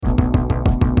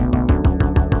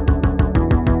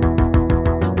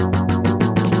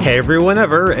Hey everyone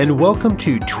ever, and welcome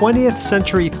to 20th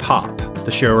Century Pop, the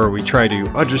show where we try to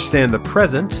understand the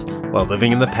present while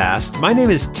living in the past. My name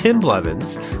is Tim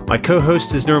Blevins. My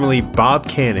co-host is normally Bob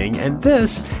Canning, and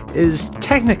this is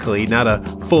technically not a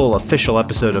full official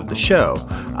episode of the show.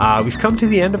 We've come to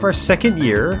the end of our second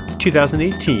year,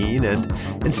 2018, and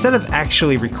instead of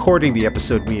actually recording the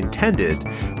episode we intended,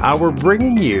 we're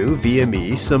bringing you, via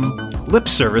me, some lip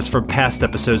service from past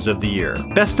episodes of the year.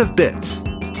 Best of bits,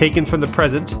 taken from the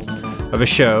present of a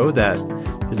show that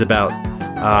is about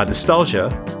nostalgia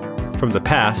from the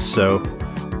past, so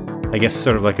I guess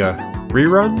sort of like a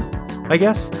rerun, I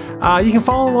guess. You can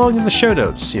follow along in the show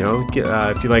notes,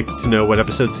 if you'd like to know what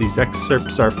episodes these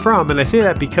excerpts are from, and I say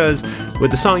that because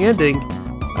with the song ending,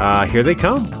 here they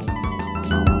come.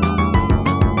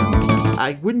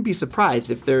 I wouldn't be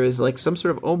surprised if there is like some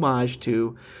sort of homage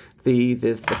to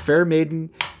the fair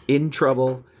maiden in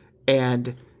trouble,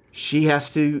 and she has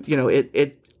to,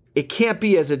 it can't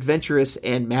be as adventurous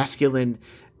and masculine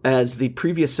as the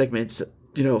previous segments,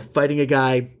 fighting a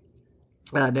guy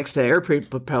next to airplane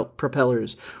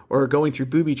propellers or going through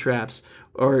booby traps,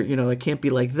 or, it can't be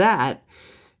like that.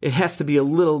 It has to be a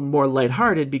little more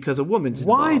lighthearted because a woman's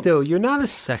involved. Why, though? You're not a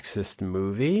sexist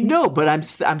movie. No, but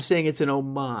I'm saying it's an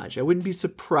homage. I wouldn't be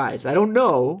surprised. I don't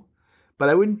know, but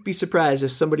I wouldn't be surprised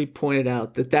if somebody pointed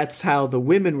out that that's how the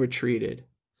women were treated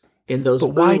in those.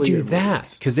 But why do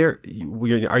that? Because are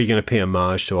you going to pay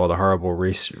homage to all the horrible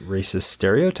racist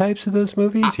stereotypes of those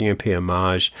movies? Are you going to pay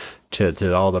homage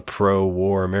to all the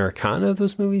pro-war Americana of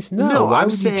those movies? No, why I'm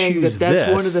would saying you choose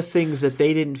that's one of the things that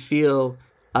they didn't feel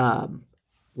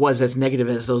was as negative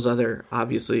as those other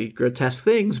obviously grotesque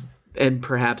things, and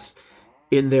perhaps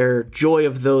in their joy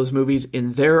of those movies,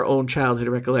 in their own childhood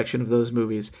recollection of those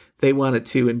movies, they wanted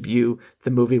to imbue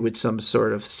the movie with some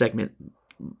sort of segment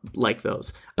like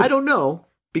those. I don't know,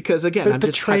 because again, I'm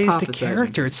just betrays the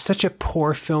character. It's such a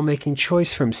poor filmmaking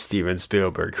choice from Steven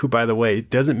Spielberg, who, by the way,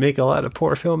 doesn't make a lot of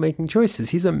poor filmmaking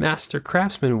choices. He's a master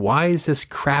craftsman. Why is this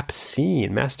crap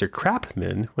scene master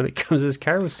craftsman when it comes to this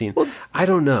Cairo scene? Well, I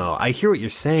don't know. I hear what you're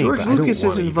saying. George Lucas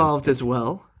is involved as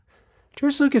well.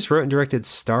 George Lucas wrote and directed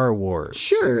Star Wars.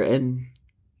 Sure, and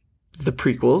the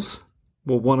prequels.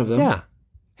 Well, one of them. Yeah,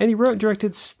 and he wrote and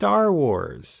directed Star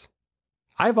Wars.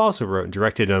 I've also wrote and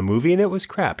directed a movie, and it was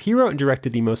crap. He wrote and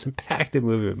directed the most impactful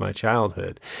movie of my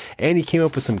childhood, and he came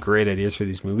up with some great ideas for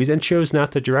these movies and chose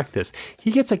not to direct this. He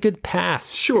gets a good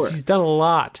pass. Sure. He's done a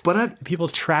lot. But people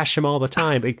trash him all the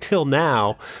time, until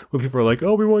now, when people are like,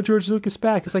 oh, we want George Lucas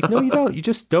back. It's like, no, you don't. You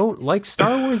just don't like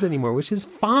Star Wars anymore, which is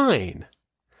fine.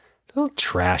 Don't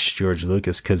trash George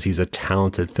Lucas because he's a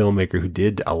talented filmmaker who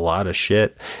did a lot of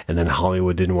shit, and then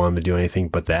Hollywood didn't want him to do anything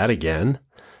but that again.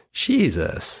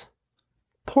 Jesus.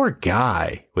 Poor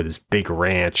guy with his big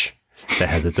ranch that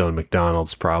has its own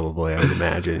McDonald's, probably, I would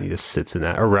imagine. He just sits in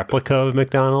that, a replica of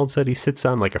McDonald's that he sits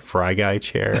on like a Fry Guy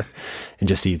chair and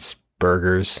just eats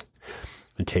burgers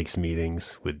and takes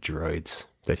meetings with droids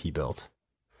that he built.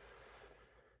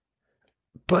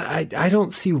 But I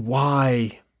don't see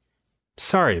why.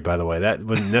 Sorry, by the way, that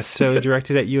wasn't necessarily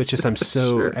directed at you. It's just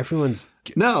Sure. Everyone's...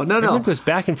 No. Everyone goes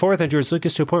back and forth on George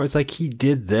Lucas to a point where it's like, he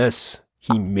did this.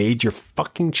 He made your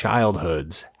fucking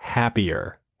childhoods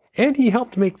happier. And he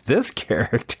helped make this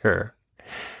character.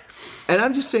 And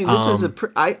I'm just saying, this is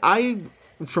I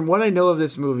from what I know of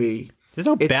this movie... There's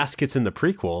no baskets in the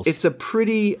prequels. It's a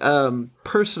pretty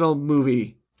personal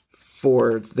movie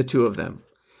for the two of them.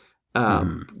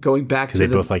 Going back to... Because they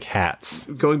both like hats.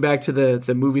 Going back to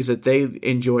the movies that they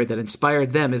enjoyed that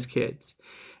inspired them as kids.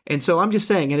 And so I'm just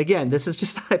saying, and again, this is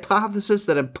just a hypothesis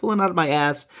that I'm pulling out of my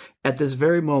ass at this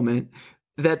very moment,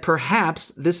 that perhaps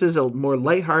this is a more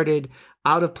lighthearted,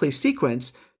 out-of-place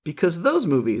sequence because those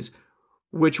movies,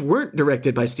 which weren't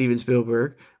directed by Steven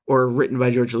Spielberg or written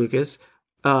by George Lucas,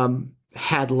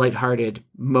 had lighthearted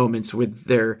moments with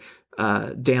their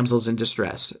damsels in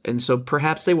distress. And so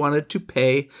perhaps they wanted to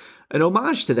pay an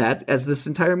homage to that, as this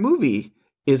entire movie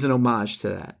is an homage to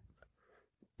that.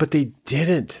 But they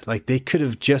didn't. Like, they could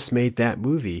have just made that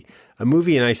movie. A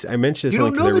movie, and I mentioned this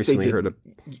only because I recently heard of...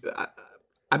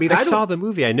 I saw the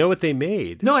movie. I know what they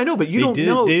made. No, I know, but you don't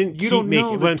know. They didn't keep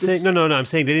making... What I'm saying... No, I'm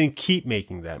saying they didn't keep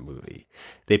making that movie.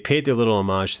 They paid their little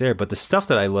homage there, but the stuff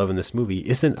that I love in this movie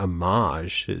isn't an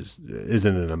homage.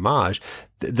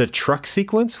 The truck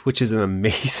sequence, which is an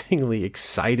amazingly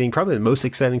exciting, probably the most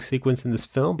exciting sequence in this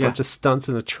film, bunch of stunts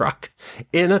in a truck.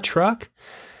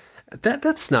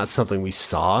 That's not something we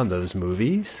saw in those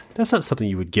movies. That's not something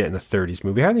you would get in a 30s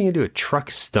movie. How are they going to do a truck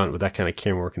stunt with that kind of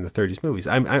camera work in the 30s movies?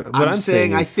 I'm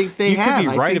saying I think they you have.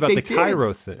 could be right about the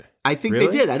Cairo thing. I think Really?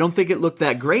 they did. I don't think it looked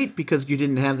that great because you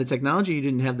didn't have the technology, you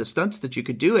didn't have the stunts that you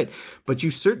could do it, but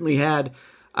you certainly had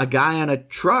a guy on a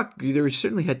truck. There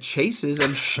certainly had chases.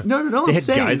 No. They had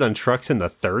guys on trucks in the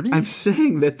 30s? I'm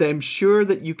saying that I'm sure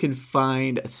that you can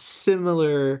find a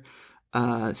similar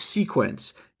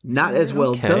sequence, not as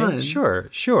well done.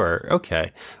 Sure.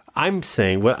 Okay. I'm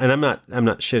saying and I'm not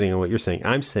shitting on what you're saying.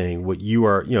 I'm saying what you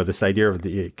are, this idea of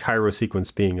the Cairo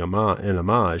sequence being an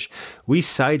homage. We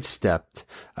sidestepped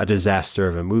a disaster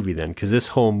of a movie then, because this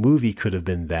whole movie could have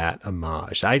been that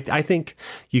homage. I think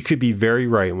you could be very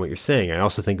right in what you're saying. I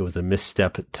also think it was a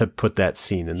misstep to put that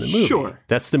scene in the movie. Sure.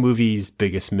 That's the movie's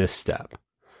biggest misstep.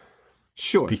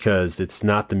 Sure. Because it's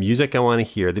not the music I want to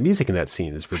hear. The music in that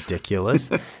scene is ridiculous.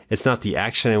 It's not the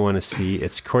action I want to see.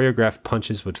 It's choreographed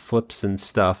punches with flips and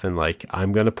stuff. And like,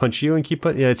 I'm going to punch you and keep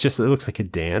punching. It looks like a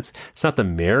dance. It's not the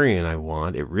Marion I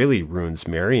want. It really ruins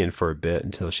Marion for a bit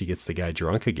until she gets the guy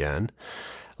drunk again.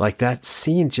 Like that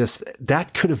scene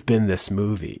that could have been this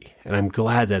movie. And I'm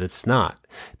glad that it's not,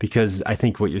 because I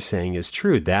think what you're saying is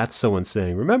true. That's someone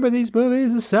saying, remember these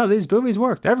movies? This is how these movies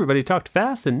worked. Everybody talked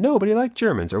fast and nobody liked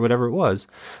Germans or whatever it was.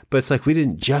 But it's like, we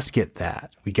didn't just get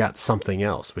that. We got something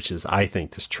else, which is, I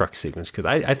think, this truck sequence. Because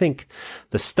I think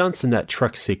the stunts in that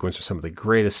truck sequence are some of the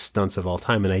greatest stunts of all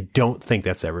time. And I don't think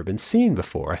that's ever been seen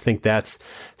before. I think that's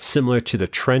similar to the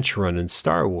trench run in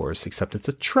Star Wars, except it's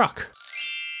a truck.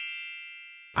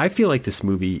 I feel like this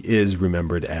movie is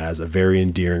remembered as a very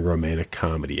endearing romantic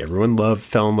comedy. Everyone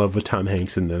fell in love with Tom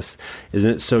Hanks in this.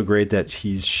 Isn't it so great that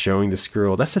he's showing this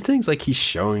girl? That's the things, like he's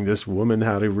showing this woman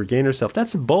how to regain herself.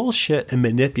 That's bullshit and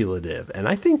manipulative. And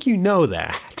I think you know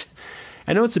that.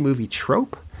 I know it's a movie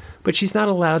trope, but she's not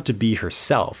allowed to be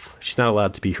herself. She's not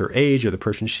allowed to be her age or the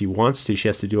person she wants to. She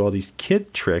has to do all these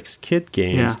kid tricks, kid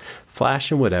games,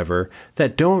 flash and whatever,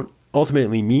 that don't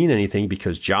ultimately mean anything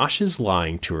because Josh is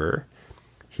lying to her.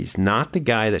 He's not the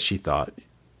guy that she thought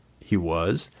he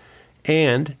was.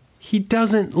 And he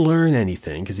doesn't learn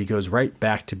anything because he goes right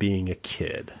back to being a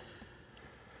kid.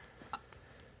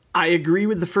 I agree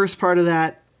with the first part of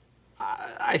that.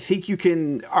 I think you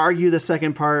can argue the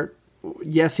second part.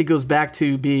 Yes, he goes back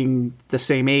to being the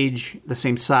same age, the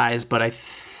same size, but I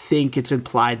think it's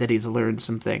implied that he's learned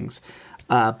some things.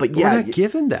 But yeah, we're not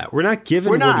given that. We're not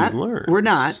given what he learned. We're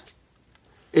not.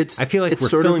 I feel like we're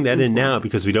filling that in now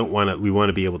because we don't want to. We want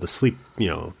to be able to sleep,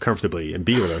 comfortably and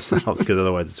be with ourselves because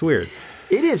otherwise it's weird.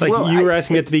 It is. Like you were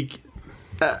asking at the beginning.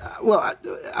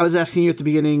 I was asking you at the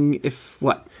beginning if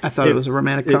what I thought it was a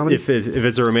romantic comedy. If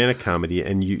it's a romantic comedy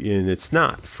and it's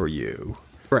not for you,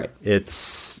 right?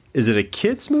 Is it a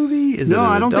kids movie?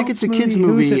 I don't think it's a kids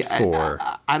movie. Who's it for?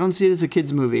 I don't see it as a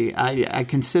kids movie. I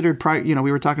considered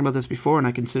we were talking about this before, and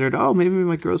I considered maybe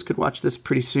my girls could watch this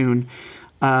pretty soon.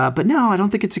 But no, I don't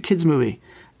think it's a kids movie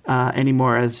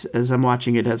anymore. As I'm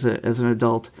watching it as an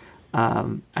adult,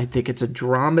 I think it's a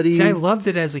dramedy. See, I loved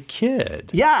it as a kid.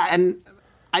 Yeah, and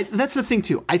that's the thing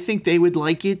too. I think they would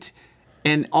like it,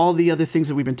 and all the other things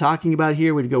that we've been talking about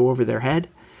here would go over their head.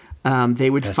 They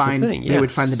would find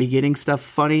the beginning stuff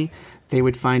funny. They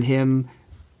would find him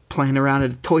playing around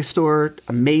at a toy store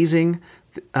amazing.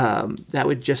 That'd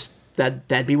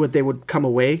be what they would come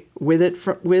away with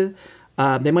it with.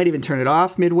 They might even turn it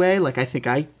off midway, like I think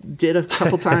I did a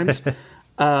couple times.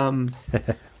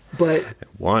 But I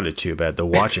wanted to, but I had to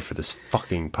watch it for this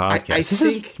fucking podcast. This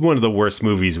is one of the worst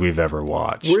movies we've ever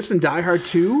watched. Worse than Die Hard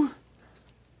 2?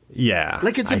 Yeah.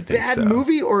 Like it's a bad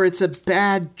movie or it's a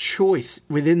bad choice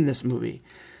within this movie?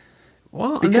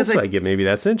 Well, and that's what I get. Maybe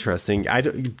that's interesting.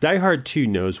 Die Hard 2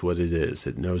 knows what it is.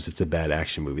 It knows it's a bad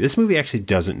action movie. This movie actually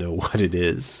doesn't know what it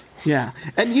is. Yeah.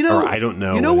 And or I don't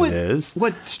know what it is.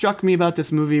 What struck me about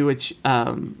this movie, which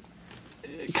kind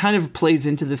of plays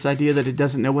into this idea that it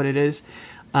doesn't know what it is,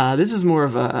 this is more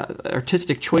of a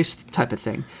artistic choice type of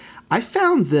thing. I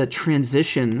found the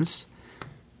transitions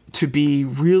to be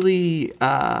really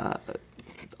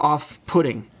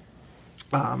off-putting.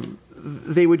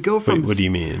 They would go from... What do you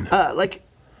mean?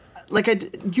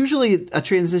 Usually a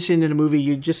transition in a movie,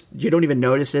 you don't even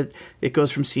notice it. It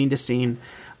goes from scene to scene,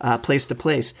 place to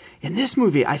place. In this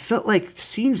movie, I felt like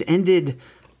scenes ended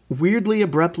weirdly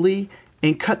abruptly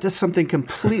and cut to something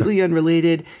completely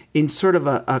unrelated in sort of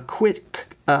a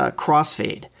quick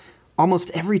crossfade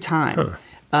almost every time.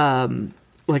 Huh.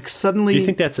 Like suddenly... Do you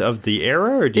think that's of the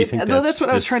era, or do you think that's what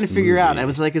I was trying to figure out. I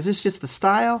was like, is this just the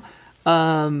style?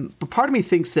 But part of me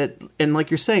thinks that, and like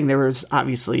you're saying, there was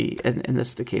obviously, and this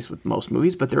is the case with most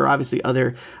movies, but there are obviously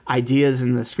other ideas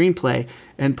in the screenplay.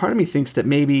 And part of me thinks that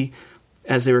maybe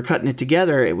as they were cutting it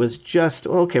together, it was just,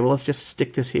 okay, well, let's just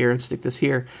stick this here and stick this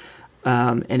here.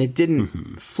 And it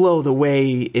didn't flow the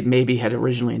way it maybe had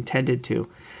originally intended to.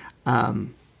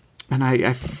 and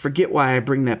I forget why I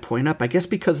bring that point up. I guess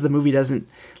because the movie doesn't,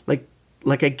 like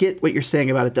I get what you're saying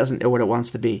about it doesn't know what it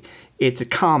wants to be. It's a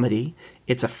comedy.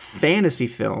 It's a fantasy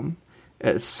film,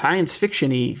 a science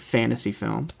fiction-y fantasy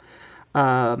film.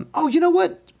 Oh, you know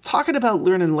what? Talking about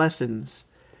learning lessons,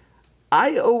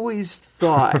 I always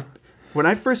thought when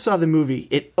I first saw the movie,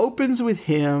 it opens with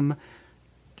him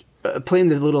playing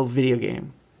the little video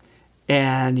game,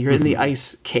 and you're in the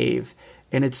ice cave,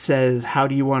 and it says, what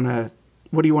do you want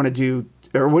to do?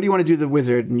 Or what do you want to do to the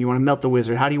wizard? And you want to melt the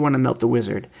wizard. How do you want to melt the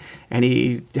wizard? And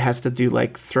he has to do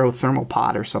like throw thermal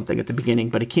pot or something at the beginning,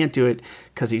 but he can't do it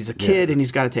because he's a kid and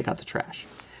he's got to take out the trash.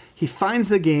 He finds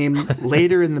the game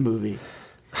later in the movie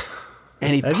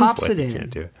and he pops it in. Can't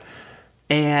do it.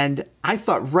 And I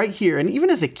thought right here, and even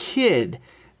as a kid,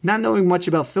 not knowing much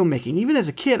about filmmaking, even as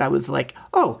a kid, I was like,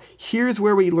 oh, here's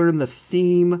where we learn the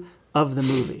theme of the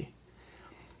movie.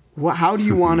 How do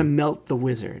you want to melt the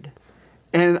wizard?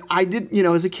 And I did,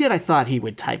 as a kid, I thought he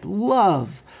would type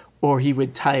love or he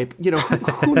would type,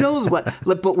 who knows what.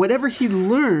 But whatever he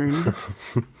learned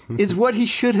is what he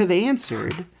should have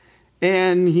answered.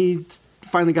 And he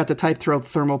finally got to type throw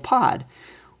thermal pod,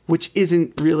 which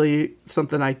isn't really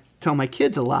something I tell my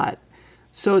kids a lot.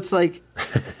 So it's like,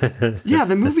 yeah,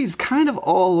 the movie's kind of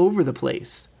all over the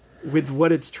place with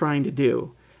what it's trying to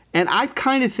do. And I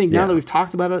kind of think now that we've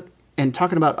talked about it and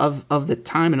talking about of the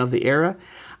time and of the era,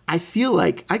 I feel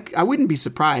like I wouldn't be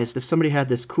surprised if somebody had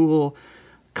this cool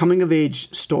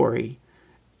coming-of-age story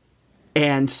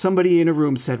and somebody in a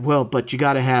room said, well, but you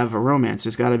got to have a romance.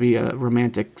 There's got to be a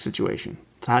romantic situation.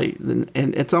 So and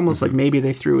it's almost like maybe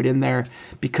they threw it in there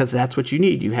because that's what you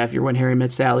need. You have your When Harry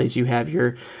Met Sally's. You have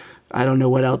your, I don't know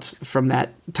what else from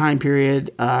that time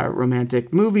period,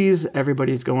 romantic movies.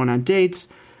 Everybody's going on dates.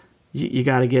 You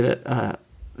got to get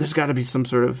there's got to be some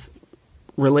sort of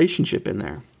relationship in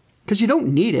there. Because you don't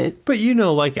need it. But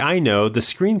I know the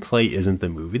screenplay isn't the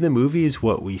movie. The movie is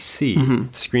what we see. The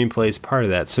screenplay is part of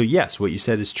that. So yes, what you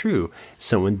said is true.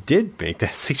 Someone did make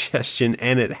that suggestion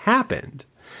and it happened.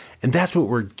 And that's what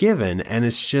we're given. And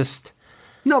it's just...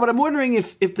 No, but I'm wondering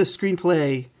if the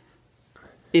screenplay,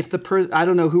 I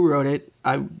don't know who wrote it.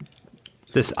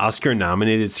 This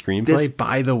Oscar-nominated screenplay,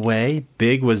 by the way,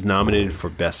 Big was nominated for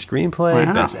Best Screenplay,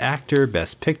 Wow. Best Actor,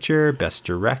 Best Picture, Best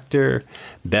Director,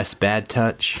 Best Bad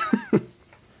Touch.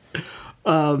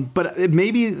 But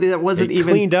maybe that wasn't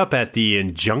even... cleaned up at the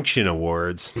Injunction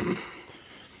Awards.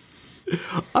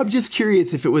 I'm just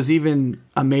curious if it was even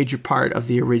a major part of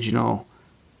the original,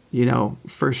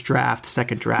 first draft,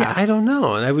 second draft. Yeah, I don't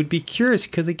know. And I would be curious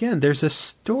because, again, there's a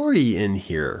story in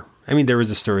here. I mean, there was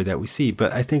a story that we see,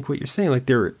 but I think what you're saying,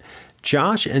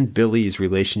 Josh and Billy's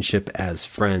relationship as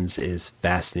friends is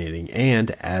fascinating.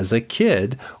 And as a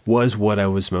kid was what I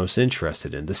was most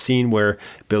interested in. The scene where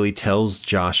Billy tells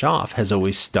Josh off has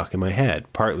always stuck in my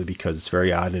head, partly because it's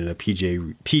very odd in a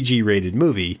PG-rated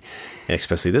movie, and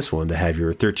especially this one, to have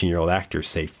your 13-year-old actor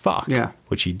say fuck,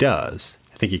 which he does.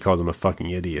 I think he calls him a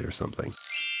fucking idiot or something.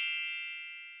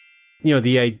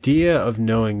 The idea of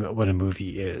knowing what a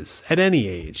movie is at any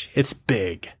age, it's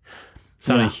big. It's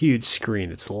on a huge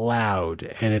screen. It's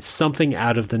loud and it's something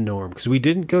out of the norm because we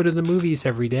didn't go to the movies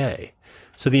every day.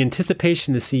 So the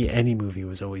anticipation to see any movie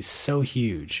was always so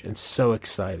huge and so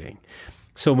exciting.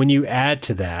 So when you add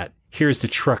to that, here's the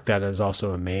truck that is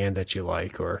also a man that you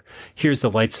like, or here's the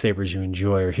lightsabers you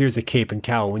enjoy, or here's a cape and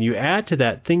cowl. When you add to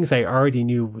that things I already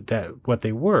knew that what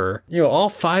they were, all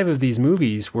 5 of these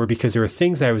movies were because there were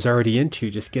things I was already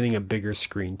into, just getting a bigger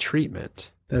screen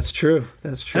treatment. That's true.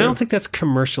 That's true. And I don't think that's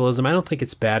commercialism. I don't think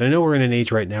it's bad. I know we're in an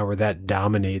age right now where that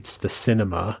dominates the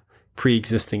cinema,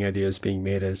 pre-existing ideas being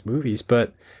made as movies,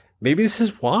 but maybe this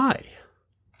is why.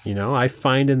 I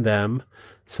find in them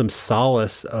some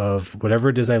solace of whatever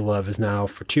it is I love is now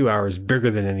for 2 hours bigger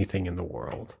than anything in the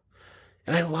world.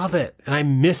 And I love it. And I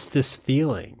miss this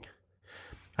feeling.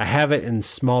 I have it in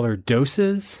smaller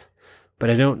doses, but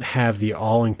I don't have the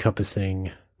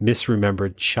all-encompassing,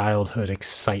 misremembered childhood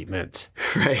excitement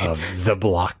of the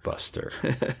blockbuster.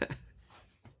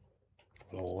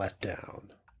 What a letdown.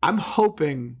 I'm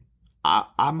hoping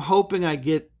I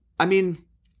get... I mean,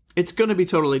 it's going to be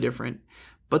totally different.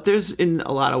 But there's, in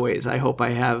a lot of ways, I hope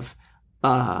I have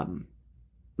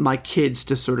my kids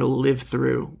to sort of live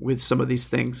through with some of these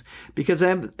things. Because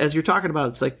as you're talking about,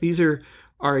 it's like these are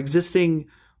our existing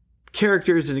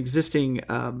characters and existing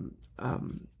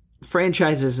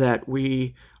franchises that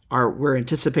we're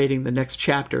anticipating the next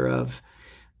chapter of.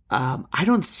 I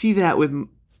don't see that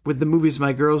with the movies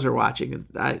my girls are watching.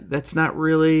 That's not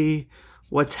really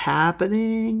what's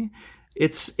happening.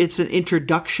 It's an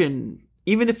introduction.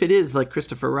 Even if it is like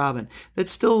Christopher Robin,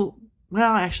 that's still,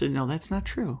 well, actually, no, that's not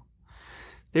true.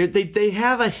 They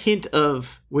have a hint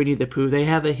of Winnie the Pooh. They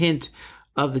have a hint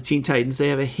of the Teen Titans. They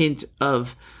have a hint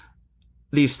of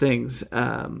these things.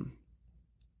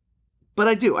 But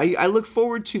I do. I look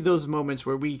forward to those moments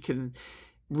where we can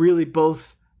really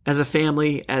both, as a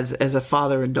family, as a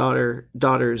father and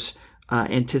daughters,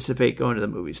 anticipate going to the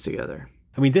movies together.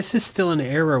 I mean, this is still an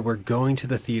era where going to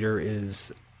the theater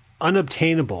is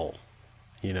unobtainable,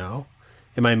 you know,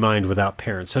 in my mind, without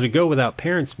parents. So to go without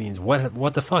parents means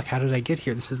what the fuck? How did I get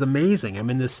here? This is amazing. I'm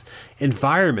in this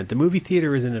environment. The movie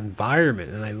theater is an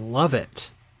environment, and I love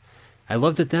it. I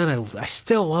loved it then. I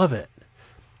still love it.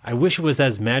 I wish it was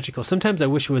as magical. Sometimes I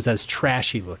wish it was as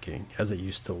trashy looking as it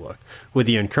used to look, with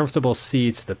the uncomfortable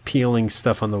seats, the peeling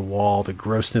stuff on the wall, the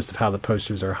grossness of how the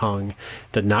posters are hung,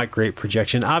 the not great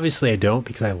projection. Obviously I don't,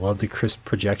 because I love the crisp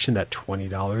projection that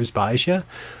 $20 buys you.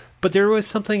 But there was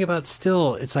something about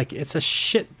still, it's like it's a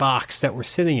shit box that we're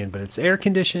sitting in, but it's air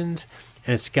conditioned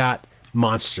and it's got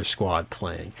Monster Squad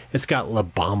playing. It's got La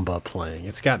Bamba playing.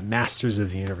 It's got Masters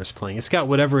of the Universe playing. It's got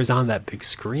whatever is on that big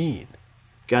screen.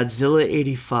 Godzilla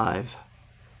 85.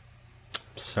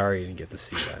 Sorry you didn't get to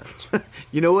see that.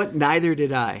 You know what? Neither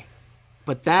did I.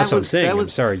 But that's what I'm saying. I'm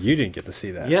sorry you didn't get to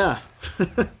see that. Yeah.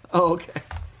 Oh, okay.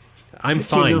 I'm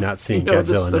fine not seeing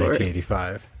Godzilla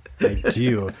 1985. I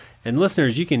do. And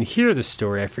listeners, you can hear the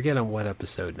story. I forget on what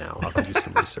episode now. I'll have to do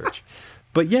some research.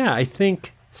 But yeah, I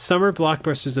think summer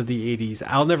blockbusters of the 80s,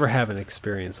 I'll never have an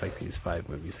experience like these 5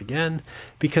 movies again,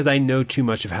 because I know too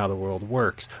much of how the world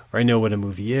works, or I know what a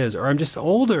movie is, or I'm just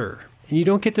older. And you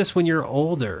don't get this when you're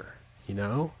older, you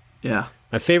know? Yeah.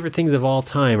 My favorite things of all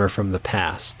time are from the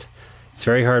past. It's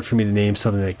very hard for me to name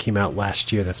something that came out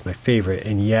last year that's my favorite,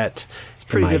 and yet it's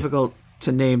pretty difficult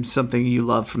to name something you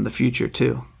love from the future,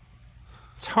 too.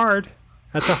 It's hard.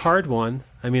 That's a hard one.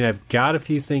 I mean, I've got a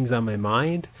few things on my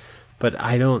mind, but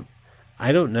I don't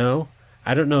know.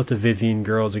 I don't know if the Vivian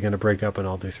Girls are going to break up and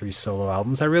all do 3 solo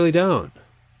albums. I really don't.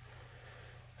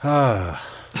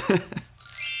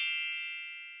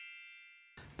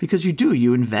 Because you do.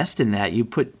 You invest in that. You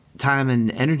put time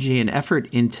and energy and effort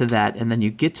into that, and then you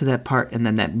get to that part, and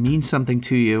then that means something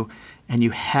to you, and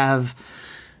you have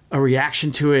a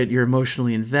reaction to it. You're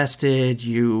emotionally invested.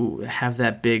 You have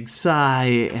that big sigh,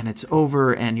 and it's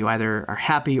over, and you either are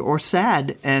happy or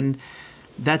sad, and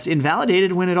that's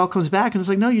invalidated when it all comes back. And it's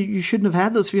like, no, you shouldn't have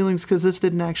had those feelings because this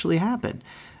didn't actually happen.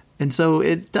 And so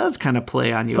it does kind of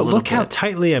play on you a little bit. But look how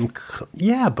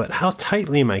tightly but how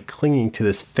tightly am I clinging to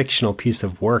this fictional piece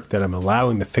of work that I'm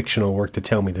allowing the fictional work to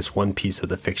tell me this one piece of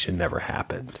the fiction never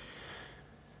happened?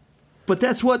 But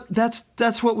that's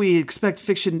what we expect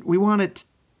fiction. We want it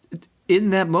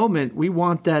in that moment. We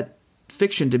want that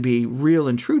fiction to be real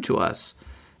and true to us.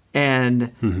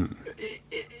 And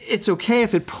it's okay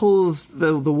if it pulls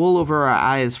the wool over our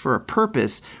eyes for a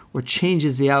purpose or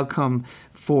changes the outcome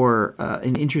for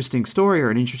an interesting story or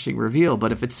an interesting reveal.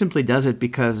 But if it simply does it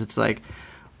because it's like,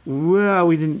 well,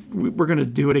 we're going to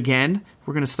do it again,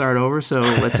 we're going to start over, so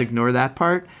let's ignore that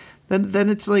part, then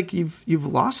it's like you've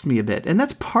lost me a bit. And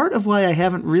that's part of why I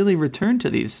haven't really returned to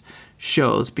these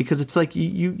shows, because it's like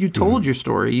you told your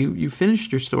story, you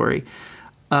finished your story.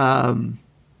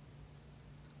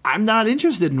 I'm not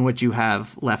interested in what you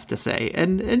have left to say,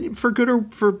 and for good or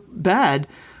for bad,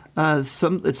 it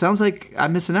sounds like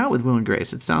I'm missing out with Will and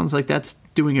Grace. It sounds like that's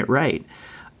doing it right.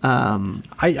 I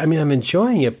mean, I'm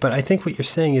enjoying it, but I think what you're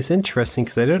saying is interesting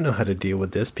because I don't know how to deal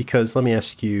with this. Because let me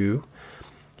ask you: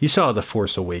 you saw The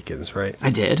Force Awakens, right?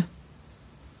 I did.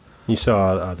 You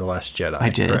saw The Last Jedi. I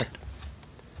did. Correct?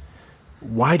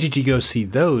 Why did you go see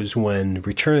those when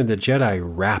Return of the Jedi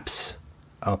wraps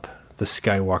up the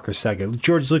Skywalker saga?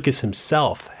 George Lucas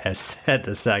himself has said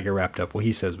the saga wrapped up. Well,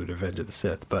 he says with Revenge of the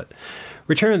Sith, but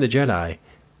Return of the Jedi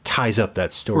ties up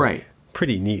that story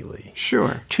pretty neatly.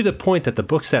 Sure. To the point that the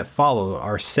books that follow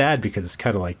are sad because it's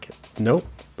kind of like, nope,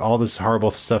 all this horrible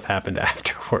stuff happened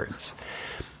afterwards.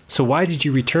 So why did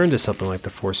you return to something like The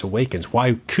Force Awakens?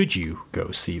 Why could you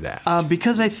go see that?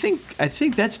 Because I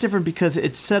think that's different because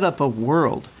it set up a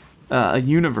world, a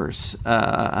universe,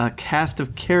 a cast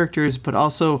of characters, but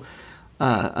also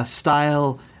a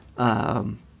style, a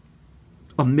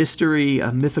mystery,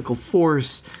 a mythical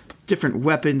force, different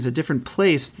weapons, a different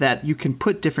place that you can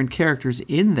put different characters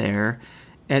in there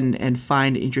and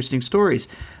find interesting stories.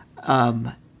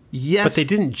 Yes, but they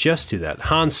didn't just do that.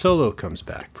 Han Solo comes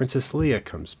back. Princess Leia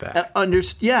comes back. And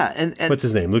what's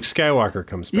his name? Luke Skywalker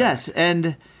comes back. Yes,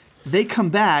 and they come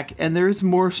back, and there is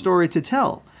more story to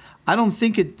tell. I don't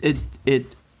think I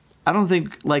don't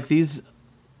think like these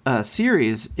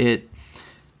series it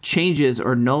changes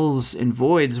or nulls and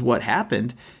voids what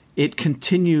happened. it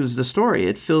continues the story.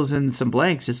 It fills in some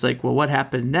blanks. It's like, well, what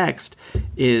happened next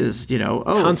is,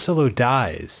 Han Solo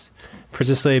dies.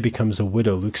 Princess Leia becomes a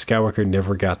widow. Luke Skywalker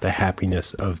never got the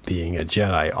happiness of being a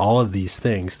Jedi. All of these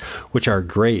things, which are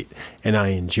great and I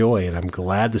enjoy, and I'm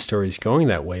glad the story's going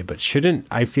that way. But shouldn't,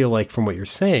 I feel like from what you're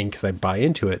saying, because I buy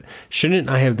into it, shouldn't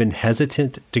I have been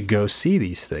hesitant to go see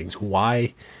these things?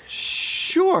 Why?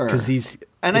 Sure. Because these...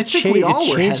 And I think we all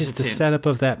were changes hesitant. the setup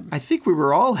of that. I think we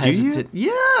were all hesitant. Do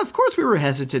you? Yeah, of course we were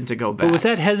hesitant to go back. But was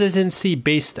that hesitancy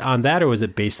based on that, or was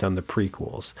it based on the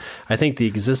prequels? I think the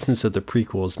existence of the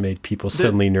prequels made people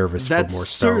suddenly nervous for more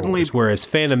Star Wars. Whereas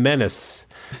Phantom Menace,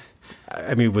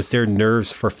 I mean, was there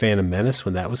nerves for Phantom Menace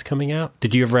when that was coming out?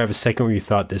 Did you ever have a second where you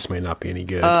thought this might not be any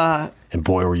good? And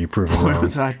boy, were you proven wrong.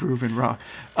 Was I proven wrong?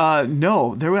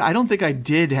 No, I don't think I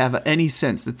did have any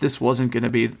sense that this wasn't going to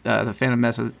be the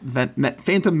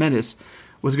Phantom Menace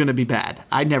was going to be bad.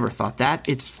 I never thought that.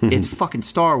 It's fucking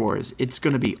Star Wars. It's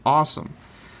going to be awesome.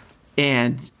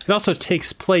 And it also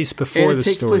takes place before the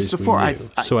stories we knew,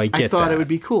 so I get that. I thought it would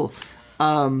be cool.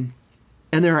 And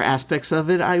there are aspects of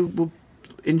it I will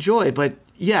enjoy, but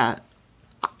yeah.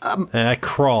 That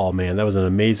crawl, man, that was an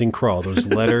amazing crawl. Those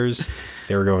letters,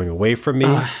 they were going away from me,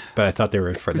 but I thought they were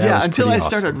in front. Yeah, until I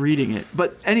started reading it.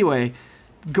 But anyway,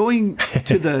 going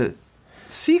to the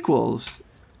sequels,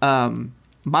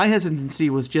 my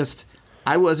hesitancy was just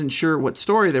I wasn't sure what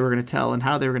story they were going to tell and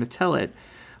how they were going to tell it,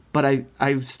 but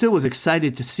I still was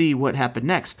excited to see what happened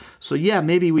next. So yeah,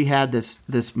 maybe we had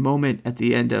this moment at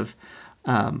the end of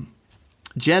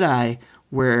Jedi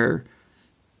where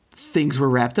things were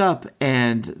wrapped up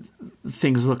and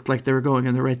things looked like they were going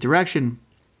in the right direction.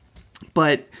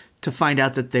 But to find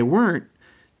out that they weren't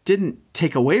didn't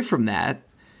take away from that.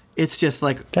 It's just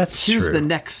like, here's the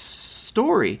next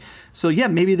story. So yeah,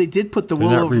 maybe they did put the wool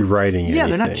over. They're not rewriting anything. Yeah,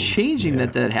 they're not changing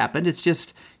that happened. It's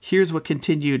just, here's what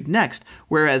continued next.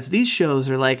 Whereas these shows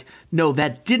are like, no,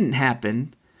 that didn't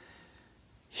happen.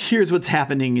 Here's what's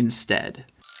happening instead.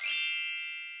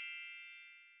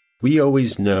 We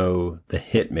always know the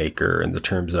hit maker in the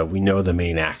terms of we know the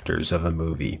main actors of a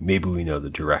movie. Maybe we know the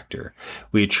director.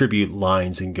 We attribute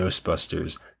lines in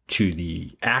Ghostbusters to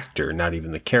the actor, not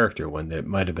even the character, when that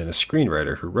might have been a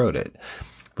screenwriter who wrote it.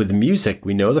 With the music,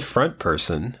 we know the front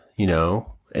person,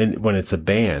 and when it's a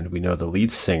band, we know the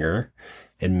lead singer,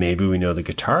 and maybe we know the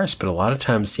guitarist, but a lot of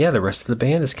times, the rest of the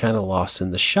band is kind of lost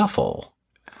in the shuffle.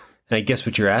 And I guess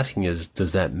what you're asking is,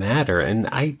 does that matter? And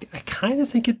I kind of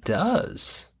think it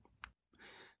does.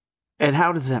 And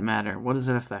how does that matter? What does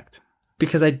it affect?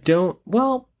 Because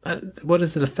what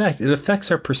does it affect? It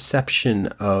affects our perception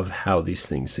of how these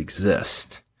things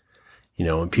exist.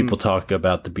 When people talk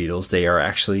about the Beatles, they are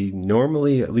actually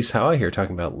normally, at least how I hear,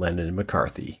 talking about Lennon and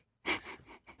McCarthy.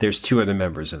 There's two other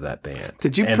members of that band.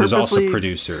 There's also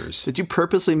producers. Did you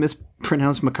purposely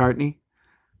mispronounce McCartney?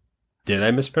 Did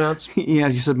I mispronounce? Yeah,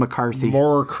 you said McCarthy.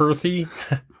 McCarthy.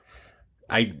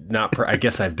 I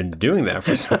guess I've been doing that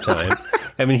for some time.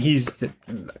 I mean, he's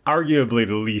arguably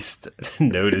the least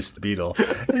noticed Beatle.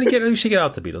 And again, we should get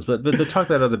out the Beatles, but to talk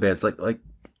about other bands,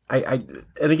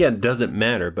 and again, doesn't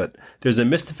matter, but there's a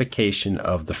mystification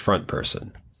of the front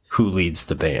person who leads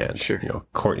the band. Sure.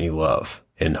 Courtney Love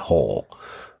in Hole,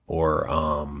 or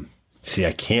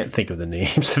I can't think of the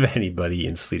names of anybody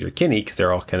in Sleater-Kinney because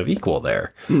they're all kind of equal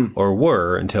there, or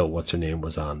were until what's her name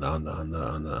was on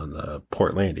the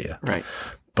Portlandia. Right.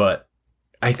 But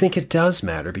I think it does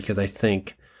matter because I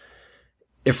think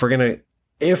if we're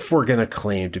gonna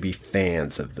claim to be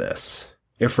fans of this,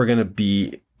 if we're gonna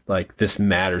be like this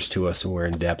matters to us and we're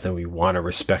in depth and we want to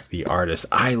respect the artist,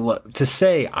 I love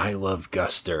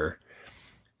Guster.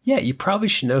 Yeah, you probably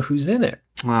should know who's in it.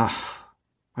 I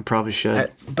probably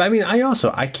should. But I mean,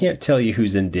 I can't tell you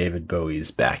who's in David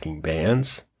Bowie's backing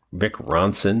bands. Rick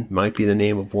Ronson might be the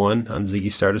name of one on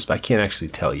Ziggy Stardust, but I can't actually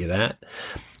tell you that.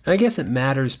 And I guess it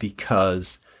matters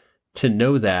because to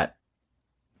know that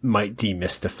might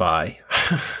demystify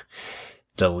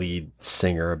the lead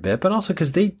singer a bit, but also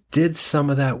because they did some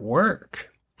of that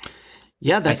work.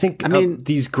 Yeah, I mean,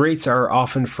 these greats are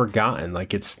often forgotten.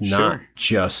 Like, it's not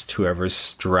just whoever's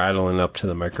straddling up to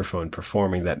the microphone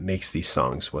performing that makes these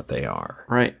songs what they are.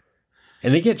 Right.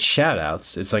 And they get shout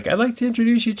outs. It's like, I'd like to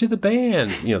introduce you to the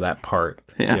band. That part.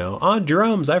 Yeah. On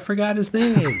drums, I forgot his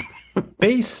name.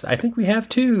 Bass, I think we have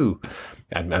two.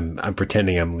 I'm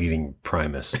pretending I'm leading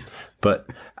Primus. But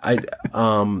I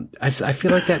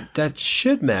feel like that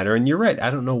should matter. And you're right. I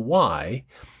don't know why.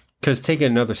 Because taking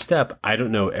another step, I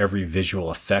don't know every visual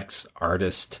effects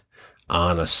artist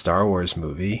on a Star Wars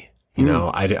movie.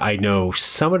 I know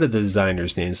some of the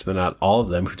designers' names, but not all of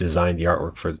them who designed the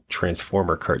artwork for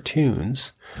Transformer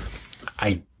cartoons.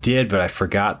 I did, but I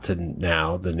forgot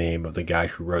now the name of the guy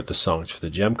who wrote the songs for the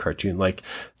Gem cartoon. Like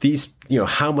these,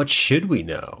 how much should we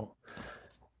know?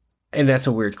 And that's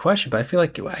a weird question, but I feel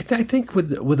like I think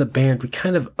with a band, we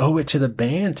kind of owe it to the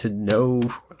band to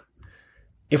know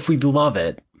if we love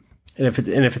it, and if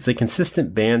it's a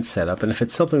consistent band setup, and if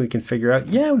it's something we can figure out.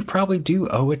 Yeah, we probably do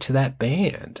owe it to that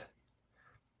band.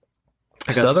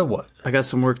 I got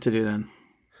some work to do then.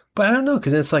 But I don't know,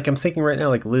 because it's like I'm thinking right now,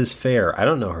 like Liz Phair. I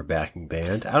don't know her backing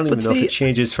band. I don't even know if it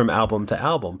changes from album to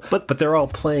album. But they're all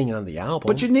playing on the album.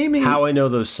 But you're naming how I know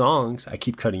those songs. I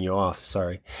keep cutting you off.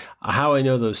 Sorry. How I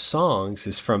know those songs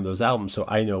is from those albums, so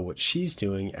I know what she's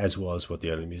doing as well as what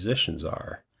the other musicians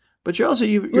are. But you're also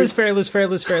Liz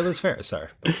Phair. Sorry.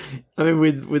 I mean,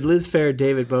 with Liz Phair,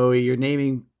 David Bowie, you're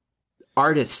naming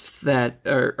artists that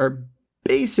are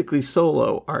basically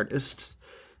solo artists.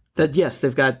 That yes,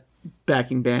 they've got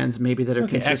backing bands maybe that are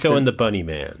consistent. Echo and the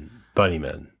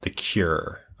Bunnymen, The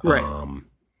Cure, right?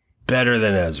 Better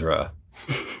Than Ezra,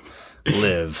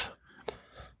 Live.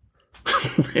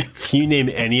 Can you name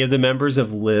any of the members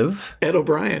of Live? Ed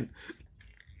O'Brien,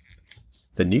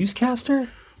 the newscaster,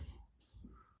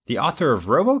 the author of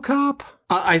RoboCop.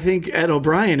 I think Ed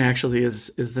O'Brien actually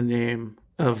is the name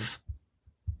of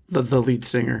the lead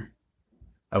singer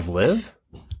of Live.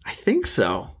 I think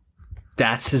so.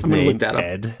 That's his name,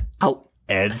 Ed.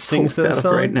 Ed sings those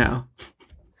songs right now.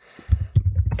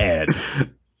 Ed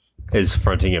is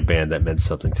fronting a band that meant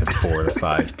something to 4 to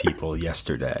 5 people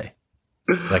yesterday.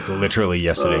 Like literally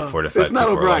yesterday, 4 to 5 people. It's not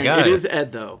O'Brien. It is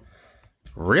Ed, though.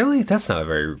 Really? That's not a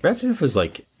very... Imagine if it was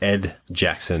like Ed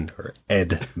Jackson or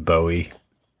Ed Bowie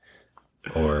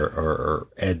or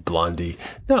Ed Blondie.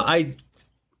 No,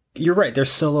 you're right. They're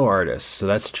solo artists, so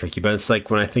that's tricky. But it's like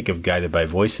when I think of Guided by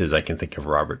Voices, I can think of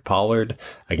Robert Pollard.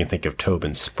 I can think of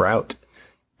Tobin Sprout.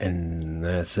 And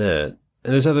that's it.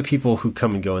 And there's other people who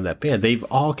come and go in that band. They've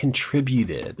all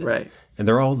contributed. Right. And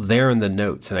they're all there in the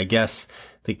notes. And I guess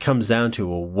it comes down to,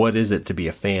 well, what is it to be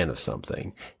a fan of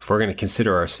something? If we're going to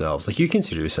consider ourselves, like you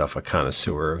consider yourself a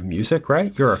connoisseur of music,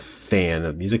 right? You're a fan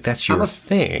of music. That's your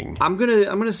thing. I'm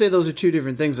gonna say those are two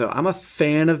different things, though. I'm a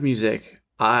fan of music.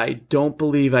 I don't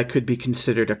believe I could be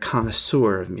considered a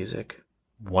connoisseur of music.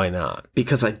 Why not?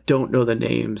 Because I don't know the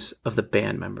names of the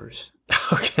band members.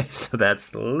 Okay, so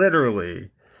that's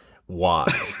literally why.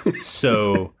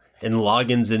 So in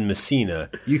Loggins in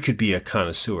Messina, you could be a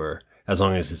connoisseur as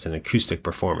long as it's an acoustic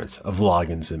performance of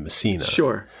Loggins in Messina.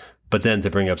 Sure. But then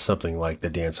to bring up something like the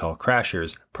Dance Hall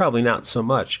Crashers, probably not so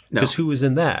much. Because who was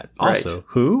in that? Right. Also,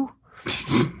 who?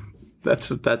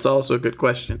 That's also a good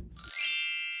question.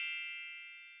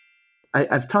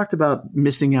 I've talked about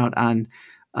missing out on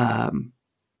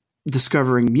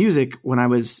discovering music when I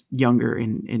was younger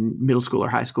in middle school or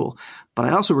high school, but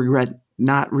I also regret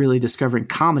not really discovering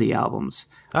comedy albums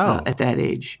at that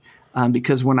age,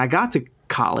 because when I got to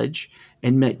college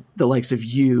and met the likes of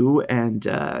you and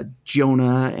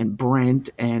Jonah and Brent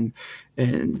and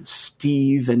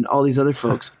Steve and all these other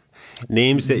folks.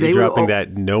 Names that you're dropping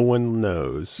that no one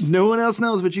knows. No one else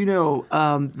knows, but you know.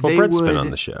 Brent's been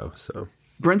on the show, so.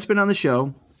 Brent's been on the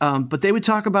show, but they would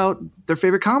talk about their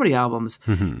favorite comedy albums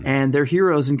and their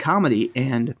heroes in comedy,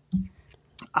 and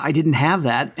I didn't have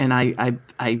that, and I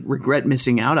regret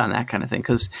missing out on that kind of thing,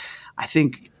 because I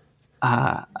think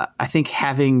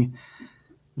having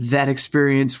that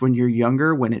experience when you're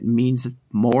younger, when it means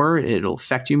more, it'll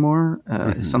affect you more,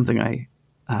 is something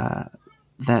I'm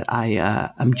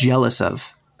jealous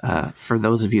of for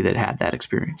those of you that had that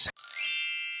experience.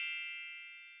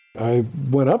 I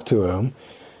went up to him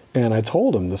and I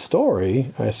told him the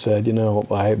story. I said,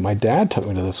 my dad took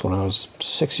me to this when I was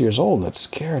 6 years old, and it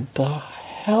scared the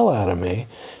hell out of me.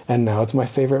 And now it's my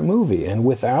favorite movie. And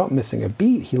without missing a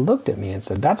beat, he looked at me and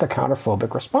said, "That's a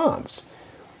counterphobic response."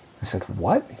 I said,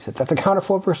 "What?" He said, "That's a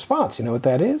counterphobic response. You know what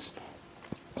that is?"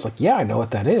 I was like, "Yeah, I know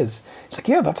what that is." He's like,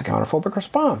 "Yeah, that's a counterphobic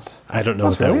response." I don't know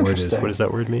what that word is. What does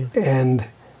that word mean? And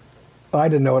I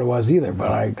didn't know what it was either,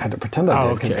 but I had to pretend I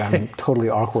did, because I'm totally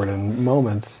awkward in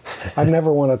moments. I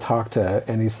never want to talk to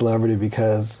any celebrity,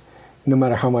 because no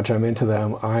matter how much I'm into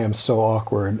them, I am so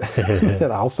awkward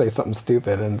that I'll say something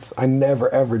stupid, and I never,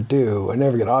 ever do. I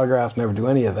never get autographs, never do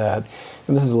any of that.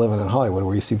 And this is living in Hollywood,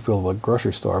 where you see people at the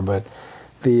grocery store, but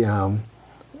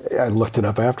I looked it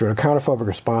up after. A counterphobic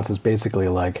response is basically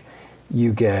like when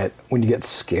you get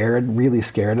scared, really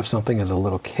scared of something as a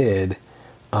little kid,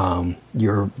 the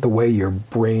way your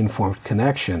brain forms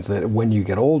connections, that when you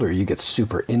get older, you get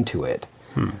super into it.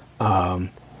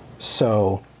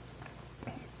 So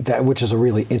that, which is a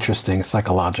really interesting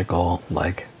psychological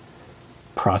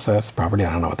property.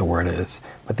 I don't know what the word is,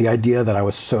 but the idea that I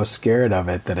was so scared of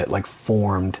it that it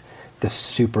formed this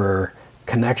super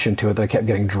connection to it, that I kept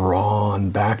getting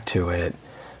drawn back to it,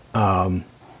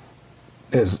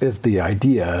 is the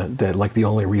idea that like the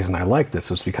only reason I liked this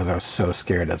was because I was so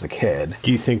scared as a kid.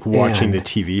 Do you think watching the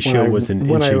TV show was an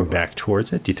inching back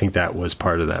towards it? Do you think that was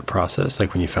part of that process,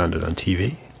 like when you found it on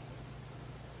TV?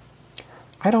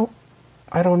 I don't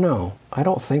know. I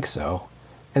don't think so.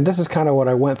 And this is kind of what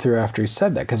I went through after he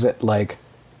said that, because it like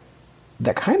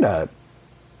that kind of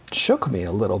shook me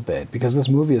a little bit, because this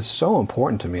movie is so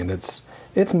important to me, and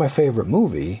it's my favorite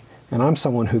movie. And I'm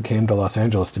someone who came to Los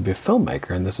Angeles to be a filmmaker,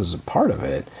 and this is a part of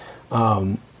it.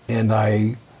 And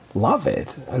I love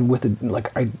it. And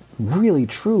I really,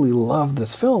 truly love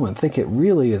this film and think it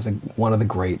really is one of the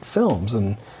great films.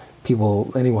 And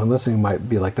anyone listening might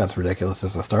be like, that's ridiculous,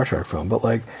 it's a Star Trek film. But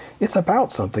like, it's about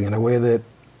something in a way that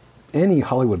any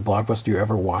Hollywood blockbuster you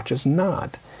ever watch is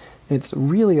not. It's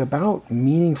really about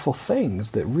meaningful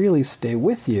things that really stay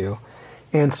with you.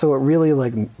 And so it really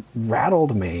like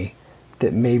rattled me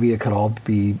that maybe it could all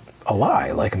be a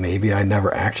lie. Like maybe I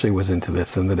never actually was into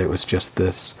this, and that it was just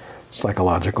this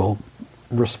psychological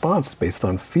response based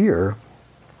on fear.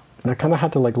 And I kind of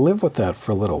had to like live with that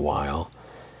for a little while.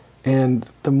 And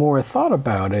the more I thought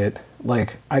about it,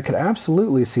 like I could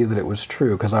absolutely see that it was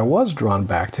true, because I was drawn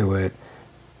back to it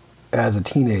as a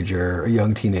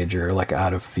young teenager, like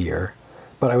out of fear.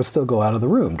 But I would still go out of the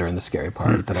room during the scary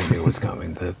part that I knew was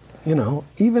coming.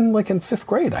 Even like in 5th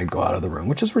grade, I'd go out of the room,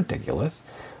 which is ridiculous.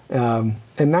 And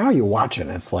now you watch it,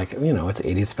 and it's like, it's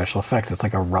 80s special effects. It's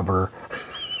like a rubber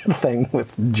thing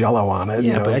with Jell-O on it.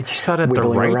 Yeah, but you saw it at the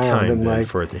right time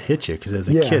for it to hit you, because as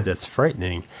a kid, that's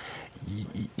frightening.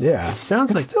 Yeah, it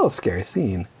sounds it's like still a scary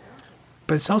scene.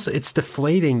 But it's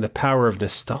deflating the power of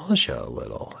nostalgia a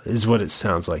little, is what it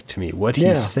sounds like to me. What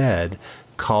he said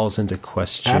calls into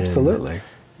question. Absolutely.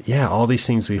 Yeah, all these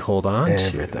things we hold on to.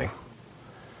 Everything.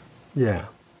 Yeah.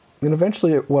 And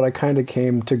eventually what I kind of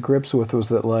came to grips with was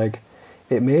that, like,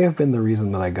 it may have been the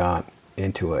reason that I got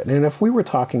into it. And if we were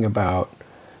talking about,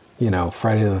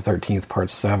 Friday the 13th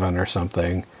Part 7 or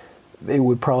something, it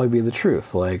would probably be the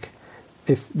truth. Like,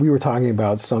 if we were talking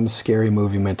about some scary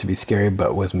movie meant to be scary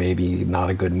but was maybe not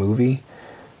a good movie,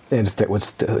 and if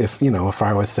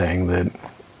I was saying that,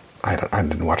 I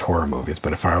didn't watch horror movies,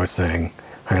 but if I was saying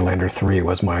Highlander 3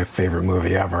 was my favorite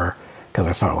movie ever, because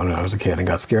I saw it when I was a kid and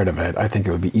got scared of it, I think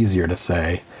it would be easier to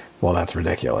say, well, that's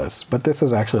ridiculous. But this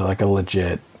is actually like a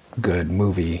legit good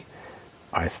movie,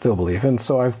 I still believe. And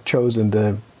so I've chosen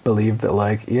to believe that,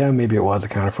 like, yeah, maybe it was a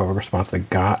counterphobic response that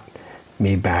got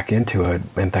me back into it,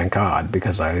 and thank God,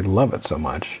 because I love it so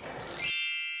much.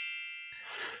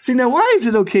 See, now, why is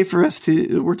it okay for us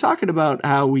we're talking about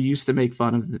how we used to make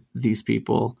fun of these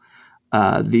people,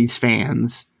 these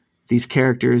fans, these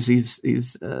characters,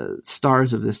 these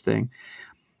stars of this thing.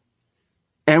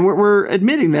 And we're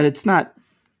admitting that it's not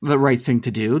the right thing to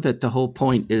do, that the whole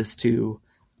point is to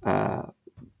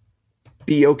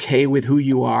be okay with who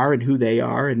you are and who they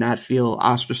are and not feel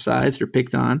ostracized or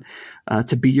picked on,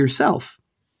 to be yourself.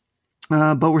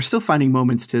 But we're still finding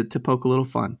moments to poke a little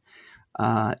fun.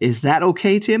 Is that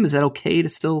okay, Tim? Is that okay to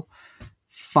still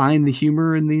find the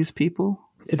humor in these people?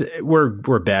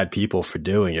 We're bad people for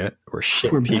doing it. We're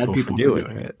people for doing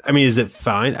it. I mean, is it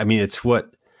fine? I mean, it's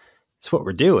what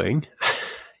we're doing.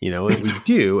 We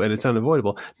do, and it's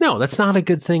unavoidable. No, that's not a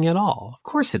good thing at all. Of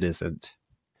course it isn't.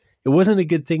 It wasn't a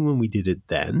good thing when we did it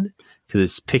then, because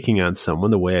it's picking on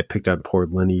someone the way I picked on poor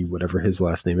Lenny, whatever his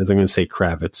last name is. I'm going to say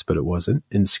Kravitz, but it wasn't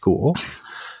in school.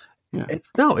 Yeah.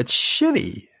 It's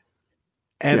shitty.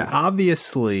 And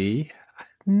obviously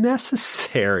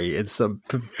necessary in some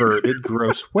perverted,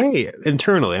 gross way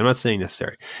internally. I'm not saying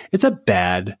necessary. It's a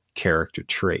bad character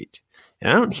trait.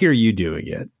 And I don't hear you doing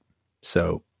it.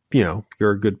 So, you're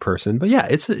a good person. But yeah,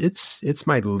 it's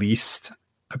my least,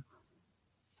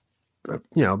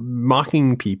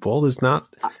 mocking people is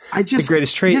not the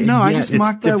greatest trait. Yeah, no, I just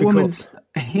mocked that woman's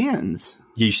hands.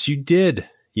 Yes, you did.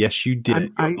 Yes, you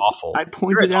did. You're awful. I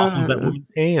pointed out that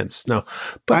woman's hands. No,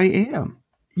 but I am.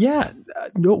 Yeah.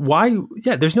 No, why?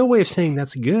 Yeah. There's no way of saying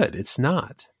that's good. It's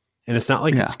not. And it's not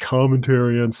like it's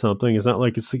commentary on something. It's not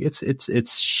like it's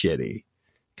shitty,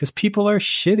 because people are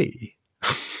shitty.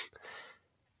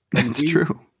 That's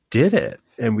true. Did it,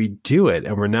 and we do it,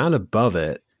 and we're not above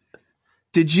it.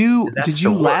 Did you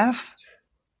laugh?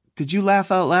 Did you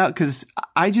laugh out loud? Because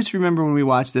I just remember when we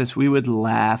watched this, we would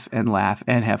laugh and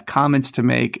have comments to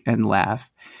make and laugh.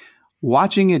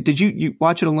 Watching it, did you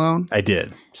watch it alone? I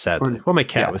did, sadly. Well, my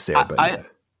cat was there, but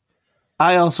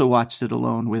I also watched it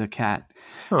alone with a cat.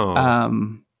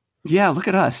 Oh. Yeah, look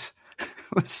at us.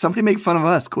 Somebody make fun of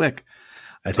us, quick.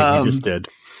 I think you just did.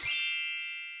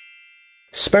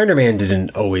 Spider-Man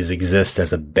didn't always exist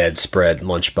as a bedspread,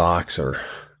 lunchbox, or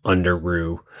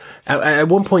underroo. At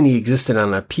one point, he existed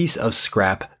on a piece of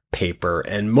scrap paper,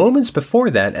 and moments before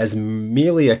that as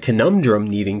merely a conundrum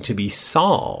needing to be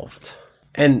solved.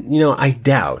 And, I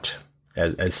doubt,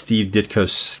 as Steve Ditko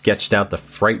sketched out the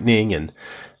frightening and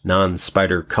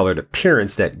non-spider-colored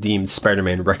appearance that deemed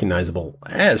Spider-Man recognizable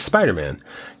as Spider-Man,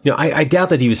 I doubt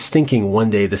that he was thinking one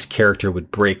day this character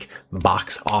would break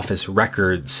box office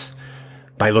records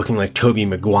by looking like Tobey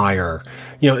Maguire.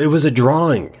 It was a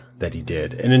drawing that he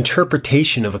did, an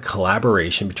interpretation of a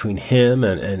collaboration between him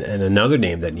and another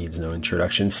name that needs no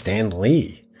introduction, Stan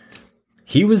Lee.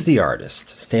 He was the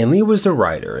artist, Stan Lee was the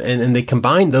writer, and they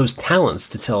combined those talents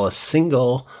to tell a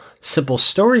single, simple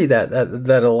story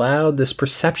that allowed this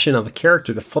perception of a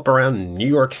character to flip around in New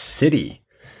York City.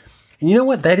 And you know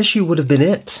what? That issue would have been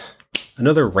it.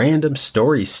 Another random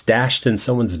story stashed in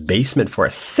someone's basement for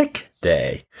a sick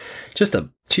day. Just a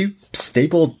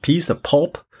two-stapled piece of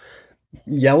pulp,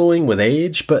 yellowing with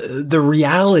age. But the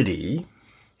reality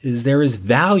is there is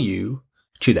value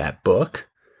to that book,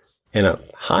 and a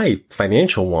high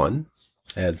financial one,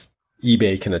 as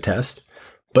eBay can attest.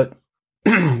 But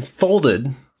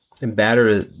folded and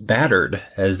battered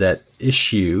as that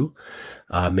issue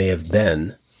may have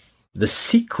been, the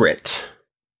secret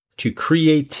to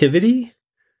creativity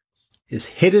is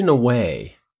hidden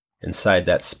away inside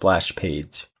that splash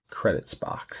page credits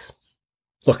box.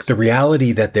 Look, the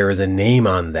reality that there is a name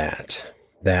on that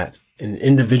an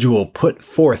individual put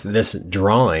forth this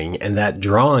drawing, and that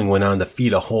drawing went on to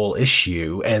feed a whole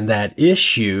issue, and that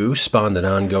issue spawned an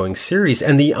ongoing series,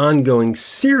 and the ongoing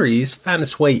series found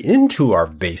its way into our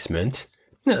basement.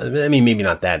 I mean, maybe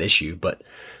not that issue, but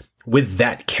with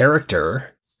that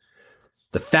character,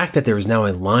 the fact that there is now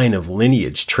a line of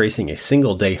lineage tracing a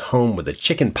single day home with a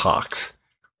chicken pox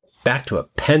back to a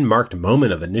pen-marked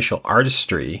moment of initial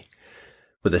artistry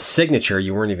with a signature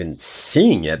you weren't even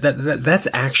seeing yet, that's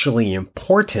actually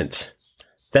important.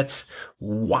 That's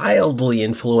wildly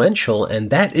influential,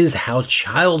 and that is how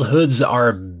childhoods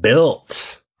are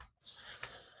built.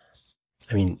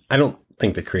 I mean, I don't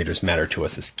think the creators matter to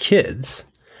us as kids.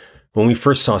 When we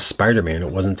first saw Spider-Man,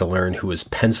 it wasn't to learn who was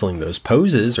penciling those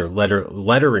poses or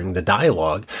lettering the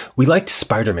dialogue. We liked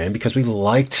Spider-Man because we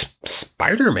liked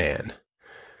Spider-Man.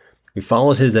 We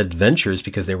followed his adventures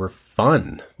because they were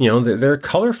fun. They're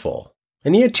colorful.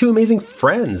 And he had two amazing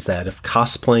friends that, if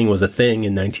cosplaying was a thing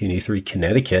in 1983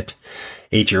 Connecticut,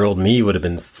 8-year-old me would have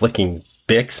been flicking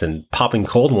Bics and popping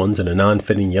cold ones in a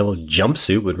non-fitting yellow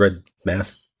jumpsuit with red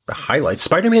mask highlights.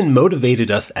 Spider-Man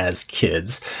motivated us as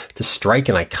kids to strike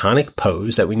an iconic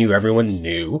pose that we knew everyone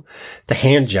knew, the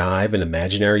hand jive, an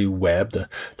imaginary web,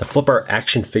 to flip our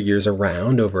action figures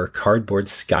around over a cardboard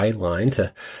skyline,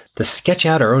 to sketch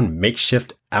out our own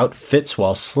makeshift outfits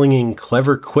while slinging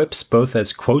clever quips, both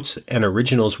as quotes and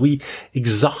originals. We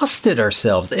exhausted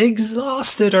ourselves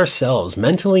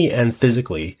mentally and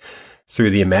physically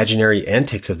through the imaginary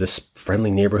antics of this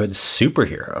friendly neighborhood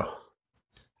superhero.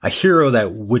 A hero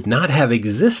that would not have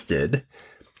existed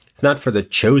if not for the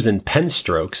chosen pen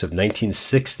strokes of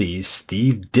 1960s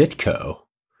Steve Ditko.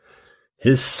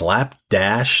 His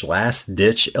slapdash,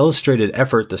 last-ditch, illustrated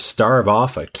effort to starve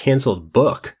off a canceled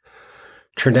book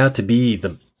turned out to be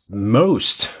the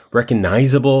most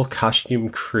recognizable costume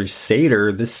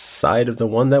crusader this side of the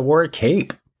one that wore a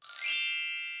cape.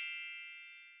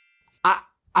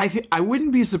 I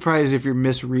wouldn't be surprised if you're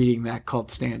misreading that cult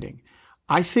standing.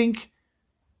 I think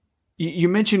you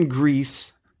mentioned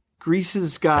Grease. Grease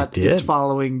has got its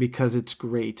following because it's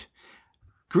great.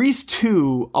 Grease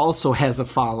 2 also has a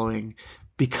following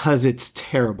because it's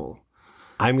terrible.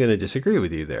 I'm going to disagree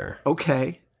with you there.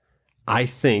 Okay. I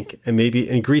think,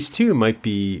 and Grease 2 might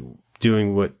be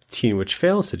doing what Teen Witch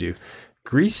fails to do.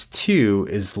 Grease 2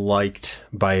 is liked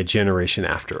by a generation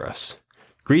after us.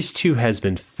 Grease 2 has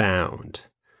been found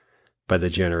by the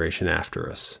generation after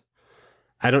us.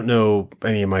 I don't know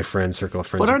any of my friends, circle of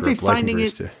friends. But aren't they finding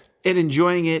it and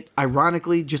enjoying it,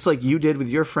 ironically, just like you did with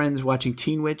your friends watching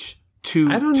Teen Witch?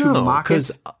 I don't know,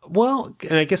 because, well,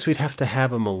 and I guess we'd have to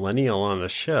have a millennial on a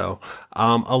show.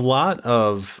 A lot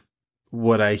of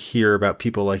what I hear about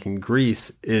people liking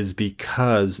Grease is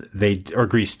because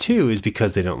Grease 2 is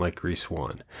because they don't like Grease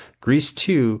 1. Grease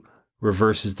 2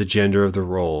 reverses the gender of the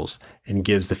roles and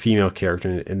gives the female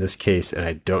character, in this case, and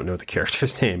I don't know the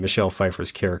character's name, Michelle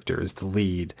Pfeiffer's character is the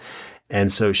lead.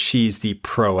 And so she's the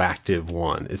proactive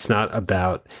one. It's not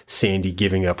about Sandy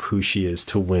giving up who she is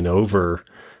to win over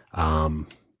John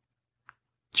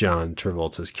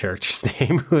Travolta's character's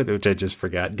name, which I just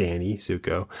forgot, Danny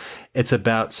Zuko. It's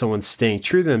about someone staying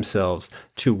true to themselves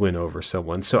to win over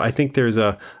someone. So I think there's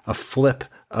a flip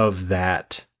of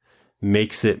that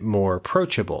makes it more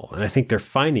approachable. And I think they're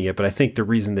finding it, but I think the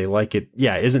reason they like it,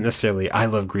 isn't necessarily I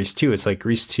love Grease 2. It's like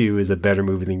Grease 2 is a better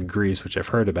movie than Grease, which I've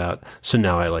heard about. So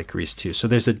now I like Grease 2. So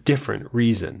there's a different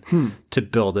reason to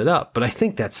build it up. But I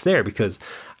think that's there because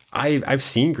I've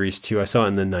seen Grease 2. I saw it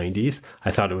in the 90s.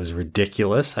 I thought it was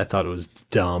ridiculous. I thought it was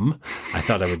dumb. I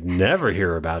thought I would never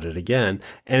hear about it again.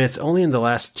 And it's only in the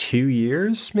last 2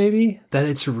 years, maybe, that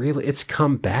it's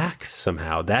come back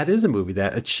somehow. That is a movie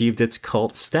that achieved its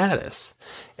cult status.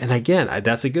 And again,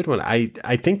 that's a good one. I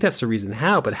think that's the reason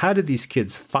how. But how did these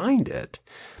kids find it?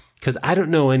 Because I don't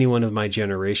know anyone of my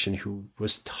generation who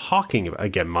was talking about,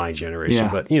 again, my generation,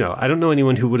 but, I don't know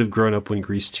anyone who would have grown up when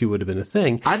Grease 2 would have been a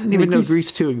thing. I didn't even know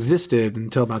Grease 2 existed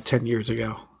until about 10 years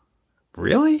ago.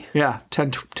 Really? Yeah,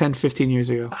 10, 15 years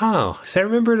ago. Oh, so I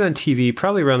remember it on TV,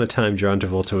 probably around the time John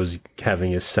Travolta was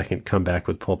having his second comeback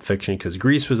with Pulp Fiction, because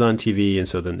Grease was on TV, and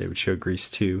so then they would show Grease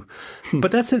 2.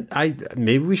 But that's it.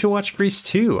 Maybe we should watch Grease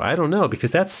 2. I don't know,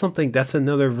 because that's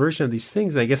another version of these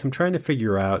things. I guess I'm trying to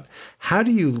figure out, how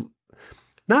do you,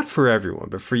 not for everyone,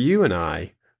 but for you and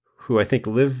I, who I think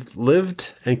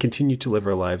lived and continue to live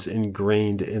our lives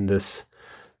ingrained in this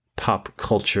pop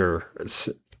culture,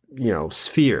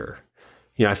 sphere.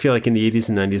 I feel like in the 80s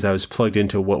and 90s, I was plugged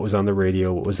into what was on the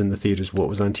radio, what was in the theaters, what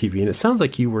was on TV. And it sounds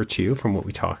like you were too, from what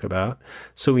we talk about.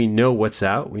 So we know what's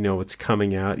out. We know what's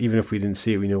coming out. Even if we didn't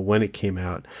see it, we know when it came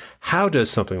out. How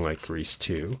does something like Grease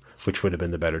 2, which would have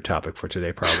been the better topic for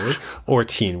today probably, or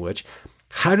Teen Witch,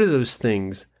 how do those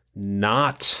things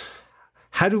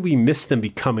how do we miss them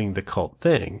becoming the cult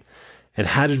thing? And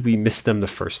how did we miss them the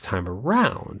first time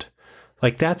around?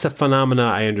 Like, that's a phenomena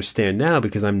I understand now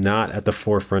because I'm not at the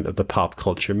forefront of the pop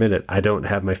culture minute. I don't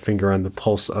have my finger on the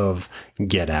pulse of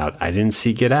Get Out. I didn't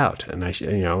see Get Out, and I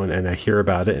hear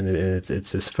about it, and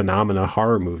it's this phenomenal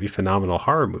horror movie. And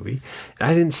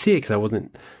I didn't see it because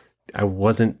I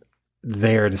wasn't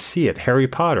there to see it. Harry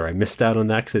Potter, I missed out on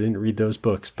that because I didn't read those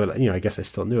books, but I guess I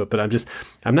still knew it. But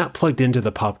I'm not plugged into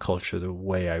the pop culture the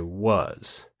way I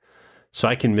was. So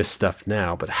I can miss stuff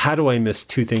now, but how do I miss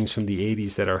two things from the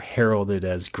 80s that are heralded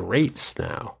as greats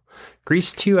now?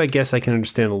 Grease 2, I guess I can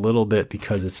understand a little bit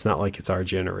because it's not like it's our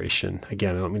generation.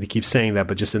 Again, I don't mean to keep saying that,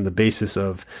 but just in the basis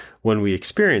of when we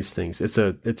experience things,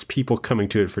 it's people coming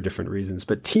to it for different reasons.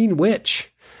 But Teen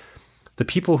Witch, the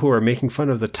people who are making fun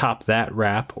of the Top That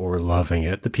rap or loving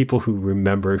it, the people who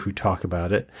remember, who talk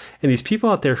about it, and these people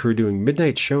out there who are doing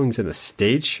midnight showings and a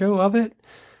stage show of it,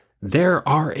 they're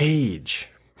our age.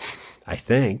 I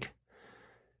think.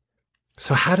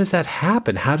 So how does that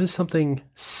happen? How does something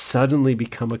suddenly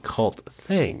become a cult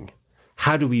thing?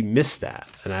 How do we miss that?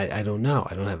 And I don't know.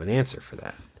 I don't have an answer for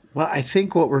that. Well, I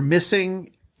think what we're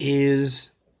missing is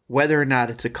whether or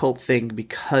not it's a cult thing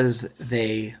because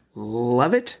they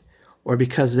love it or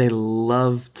because they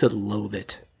love to loathe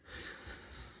it.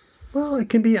 Well, it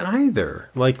can be either.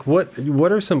 Like, what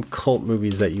are some cult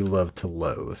movies that you love to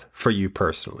loathe for you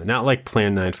personally? Not like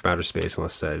Plan 9 from Outer Space,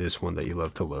 unless that is one that you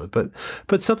love to loathe.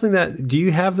 But something that, do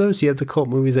you have those? Do you have the cult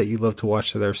movies that you love to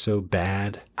watch that are so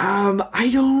bad? I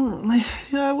don't.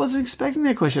 I wasn't expecting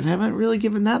that question. I haven't really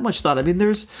given that much thought. I mean,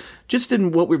 there's just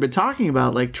in what we've been talking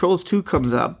about, like Trolls 2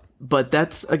 comes up. But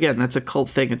that's a cult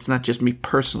thing. It's not just me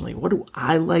personally. What do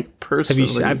I like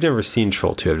personally? I've never seen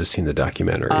Troll 2. I've just seen the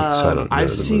documentary, so I don't know the movie.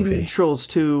 I've seen Trolls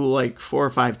 2 like 4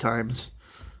 or 5 times.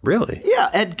 Really?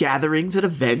 Yeah, at gatherings, at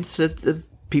events, at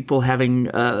people having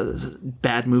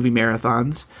bad movie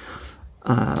marathons.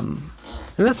 And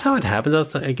that's how it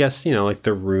happens. I guess, like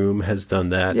The Room has done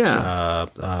that. Yeah.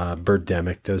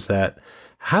 Birdemic does that.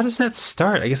 How does that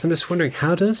start? I guess I'm just wondering,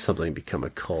 how does something become a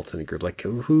cult in a group? Like,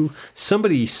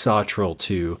 somebody saw Troll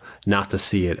 2 not to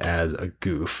see it as a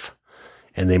goof,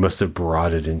 and they must have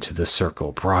brought it into the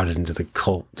circle, brought it into the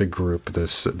cult, the group,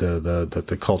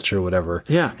 the culture, whatever.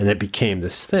 Yeah. And it became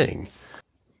this thing.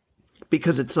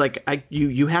 Because it's like,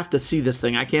 you have to see this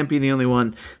thing. I can't be the only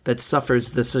one that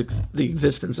suffers the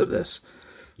existence of this.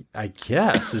 I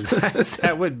guess. Is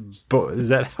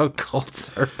that how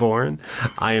cults are born?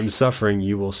 I am suffering,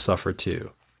 you will suffer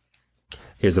too.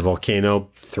 Here's a volcano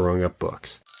throwing up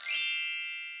books.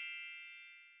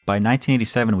 By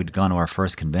 1987, we'd gone to our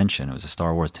first convention. It was a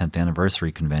Star Wars 10th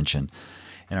anniversary convention.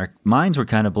 And our minds were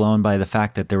kind of blown by the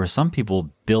fact that there were some people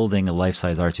building a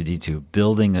life-size R2-D2,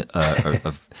 building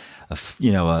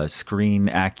a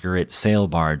screen-accurate sail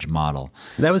barge model.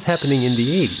 That was happening in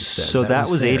the 80s then. So that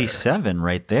was 87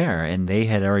 right there, and they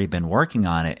had already been working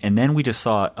on it. And then we just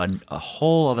saw a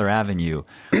whole other avenue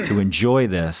to enjoy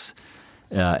this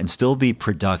and still be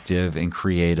productive and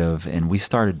creative. And we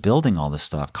started building all this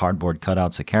stuff: cardboard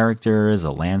cutouts of characters,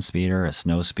 a land speeder, a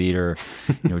snow speeder,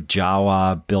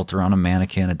 Jawa built around a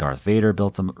mannequin, a Darth Vader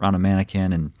built around a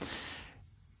mannequin, and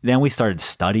then we started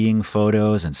studying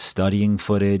photos and studying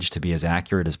footage to be as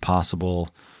accurate as possible.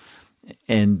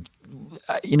 And,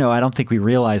 I don't think we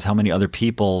realized how many other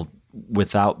people,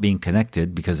 without being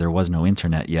connected, because there was no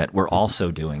internet yet, were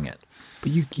also doing it.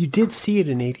 But you did see it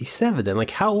in 87 then. Like,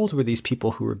 how old were these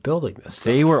people who were building this stuff?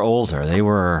 They were older. We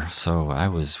were 12. I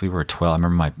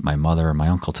remember my mother and my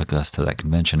uncle took us to that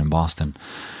convention in Boston.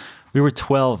 We were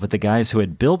 12, but the guys who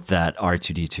had built that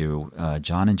R2-D2,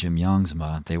 John and Jim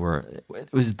Youngsma,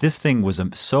 this thing was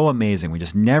so amazing. We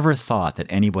just never thought that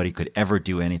anybody could ever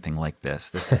do anything like this.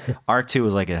 This R2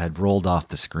 was like it had rolled off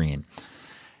the screen.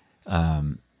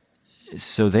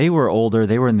 So they were older.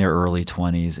 They were in their early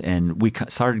 20s, and we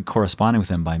started corresponding with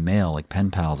them by mail, like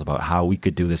pen pals, about how we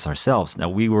could do this ourselves. Now,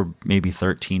 we were maybe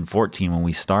 13, 14 when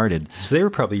we started. So they were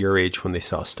probably your age when they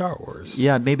saw Star Wars.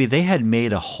 Yeah, maybe they had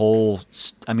made a whole.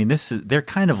 They're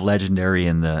kind of legendary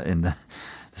in the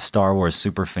Star Wars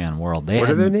superfan world. What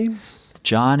are their names?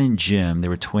 John and Jim. They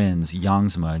were twins.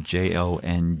 Youngsma,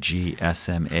 Jongsma.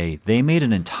 They made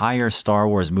an entire Star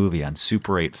Wars movie on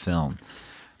Super 8 film.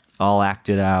 All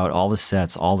acted out, all the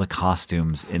sets, all the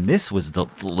costumes, and this was the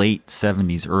late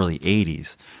 70s, early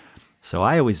 80s. So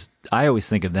I always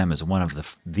think of them as one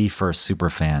of the first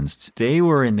super fans. They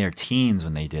were in their teens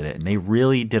when they did it, and they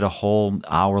really did a whole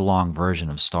hour-long version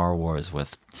of Star Wars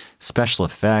with special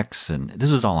effects, and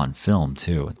this was all on film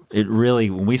too. It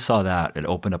really, when we saw that, it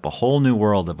opened up a whole new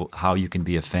world of how you can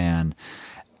be a fan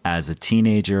as a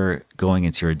teenager going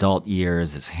into your adult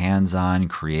years. This hands-on,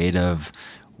 creative,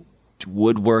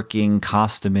 woodworking,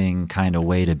 costuming kind of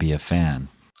way to be a fan.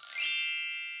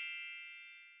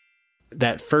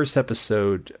 That first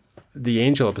episode, the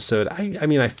Angel episode,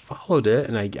 I followed it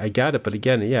and I got it, but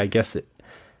again, I guess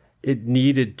it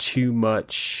needed too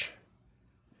much,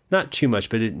 not too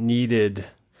much, but it needed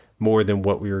more than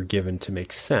what we were given to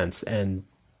make sense. And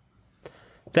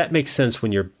that makes sense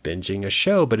when you're binging a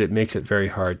show, but it makes it very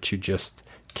hard to just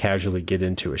casually get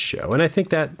into a show. And I think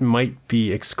that might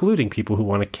be excluding people who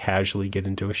want to casually get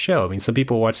into a show. I mean, some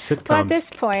people watch sitcoms well, at this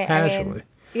point, casually.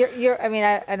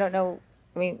 I don't know.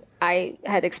 I mean, I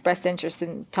had expressed interest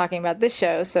in talking about this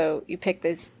show, so you picked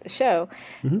this show.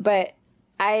 Mm-hmm. But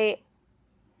I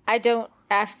don't,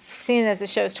 seeing as the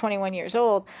show is 21 years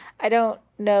old, I don't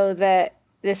know that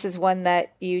this is one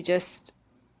that you just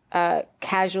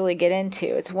casually get into.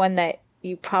 It's one that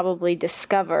you probably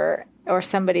discover, or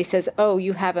somebody says, oh,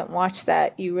 you haven't watched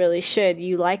that. You really should.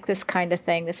 You like this kind of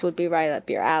thing. This would be right up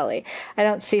your alley. I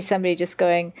don't see somebody just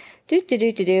going,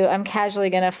 I'm casually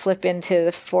going to flip into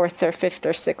the 4th or 5th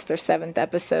or 6th or 7th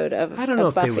episode of Buffy. I don't know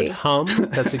if they would hum.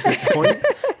 That's a good point.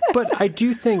 But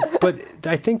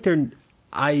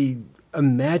I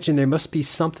imagine there must be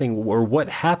something, or what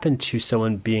happened to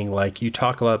someone being like, you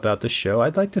talk a lot about the show,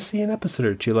 I'd like to see an episode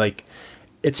or two. Like,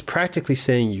 it's practically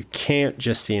saying you can't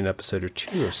just see an episode or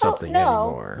two of something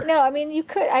anymore. No, I mean, you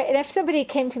could. And if somebody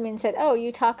came to me and said, oh,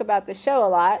 you talk about the show a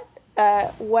lot,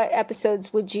 what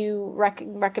episodes would you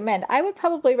recommend? I would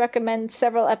probably recommend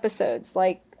several episodes,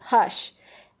 like Hush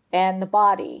and The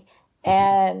Body,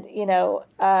 and,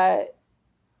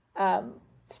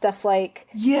 stuff like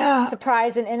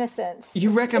Surprise and Innocence. You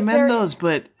recommend those,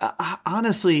 but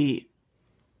honestly,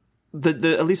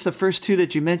 the at least the first two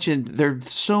that you mentioned, they're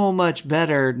so much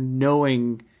better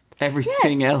knowing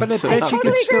everything else. But I bet you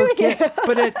could still get.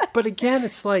 But again,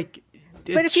 it's like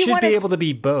it should be able to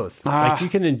be both. Like, you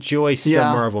can enjoy some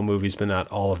Marvel movies, but not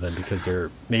all of them, because they're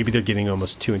getting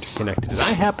almost too interconnected. And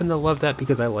I happen to love that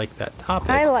because I like that topic.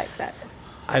 I like that.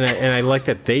 And I like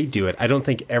that they do it. I don't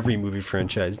think every movie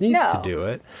franchise needs to do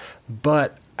it,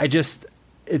 but I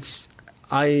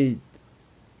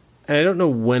don't know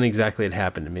when exactly it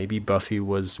happened. Maybe Buffy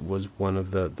was one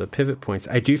of the pivot points.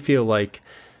 I do feel like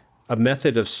a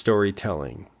method of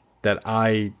storytelling that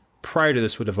I, prior to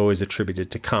this, would have always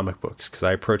attributed to comic books, because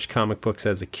I approached comic books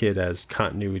as a kid as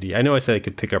continuity. I know I said I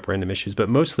could pick up random issues, but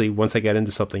mostly once I got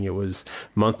into something, it was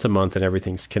month to month and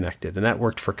everything's connected. And that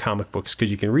worked for comic books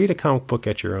because you can read a comic book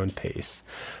at your own pace.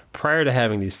 Prior to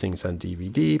having these things on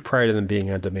DVD, prior to them being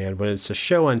on demand, when it's a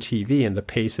show on TV and the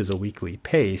pace is a weekly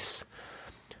pace,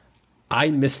 I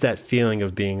miss that feeling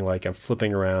of being like I'm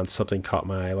flipping around, something caught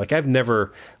my eye. Like, I've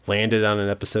never landed on an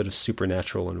episode of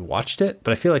Supernatural and watched it,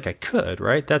 but I feel like I could,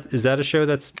 right? Is that a show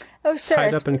that's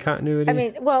tied up in continuity? I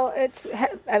mean, well, it's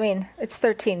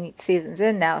 13 seasons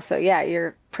in now, so yeah,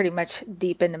 you're pretty much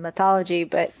deep into mythology.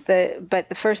 But the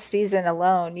first season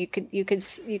alone,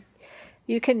 you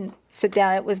you can sit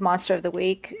down. It was Monster of the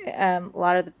Week. A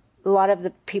lot of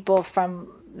the people from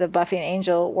the Buffy and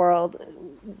Angel world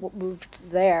moved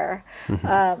there.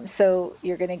 So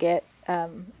you're going to get,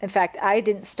 in fact, I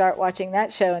didn't start watching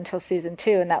that show until season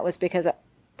 2. And that was because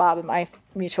Bob and my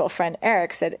mutual friend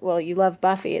Eric said, well, you love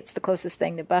Buffy. It's the closest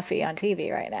thing to Buffy on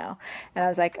TV right now. And I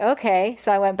was like, okay.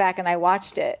 So I went back and I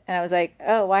watched it and I was like,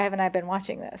 oh, why haven't I been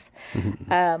watching this?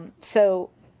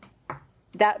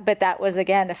 But that was,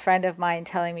 again, a friend of mine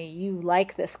telling me, you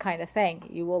like this kind of thing,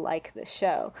 you will like this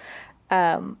show.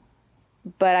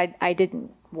 But I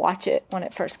didn't watch it when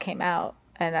it first came out.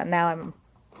 And now I'm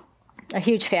a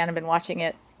huge fan. I've been watching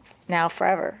it now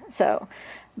forever. So,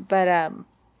 but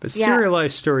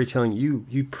serialized storytelling,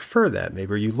 you prefer that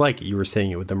maybe, or you like it. You were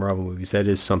saying it with the Marvel movies. That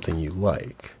is something you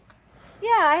like.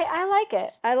 Yeah, I like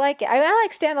it. I like it. I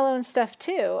like standalone stuff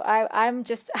too. I'm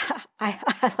just I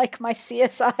like my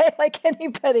CSI like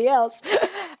anybody else.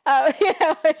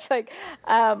 It's like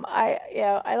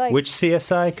I like. Which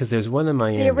CSI? Because there's one in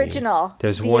Miami. The original.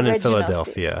 There's one in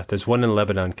Philadelphia. There's one in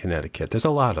Lebanon, Connecticut. There's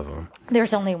a lot of them.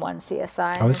 There's only one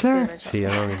CSI. Oh, is there? See,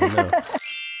 I don't even know.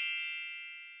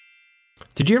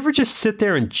 Did you ever just sit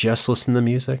there and just listen to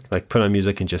music? Like put on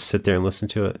music and just sit there and listen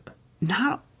to it?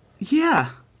 Yeah.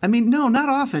 I mean, no, not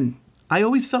often. I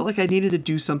always felt like I needed to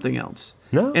do something else.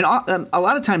 No? And a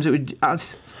lot of times it would,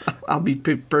 I'll be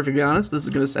perfectly honest, this is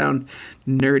going to sound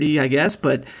nerdy, I guess,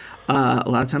 but a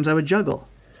lot of times I would juggle.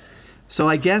 So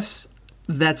I guess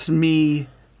that's me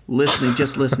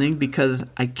just listening, because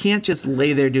I can't just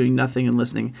lay there doing nothing and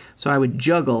listening. So I would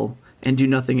juggle and do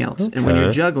nothing else. Okay. And when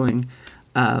you're juggling,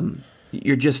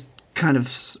 you're just kind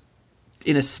of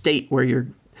in a state where you're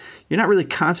not really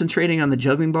concentrating on the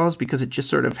juggling balls, because it just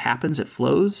sort of happens, it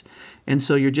flows. And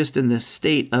so you're just in this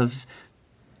state of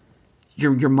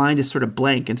your mind is sort of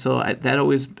blank. And so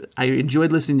I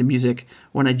enjoyed listening to music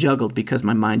when I juggled, because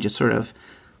my mind just sort of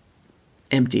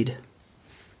emptied.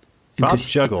 Bob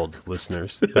juggled,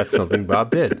 listeners. That's something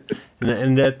Bob did.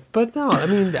 But no, I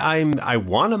mean, I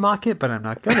want to mock it, but I'm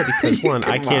not going to, because one,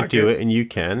 I can't do it and you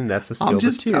can, and that's a skill. I'm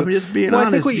just being honest.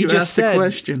 I think what you just said, the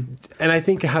question. And I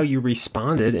think how you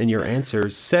responded and your answer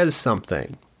says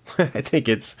something. I think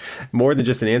it's more than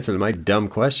just an answer to my dumb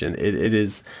question. It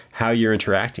is how you're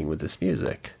interacting with this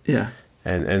music. Yeah.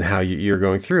 And how you're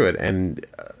going through it. And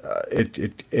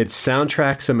it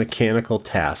soundtracks a mechanical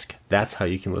task. That's how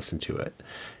you can listen to it.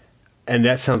 And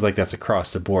that sounds like that's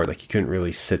across the board. Like you couldn't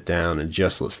really sit down and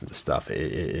just listen to stuff.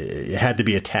 It had to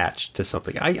be attached to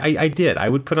something. I did. I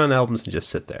would put on albums and just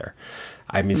sit there.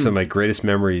 I mean, some of my greatest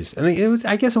memories, and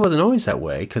I guess it wasn't always that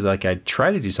way, because like I'd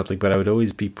try to do something, but I would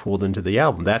always be pulled into the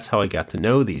album. That's how I got to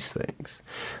know these things.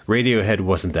 Radiohead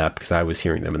wasn't that, because I was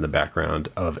hearing them in the background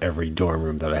of every dorm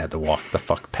room that I had to walk the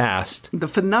fuck past. The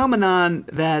phenomenon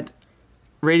that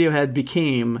Radiohead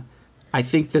became, I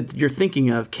think that you're thinking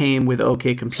of, came with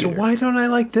OK Computer. So why don't I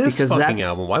like this fucking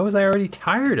album? Why was I already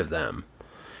tired of them?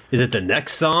 Is it the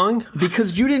next song?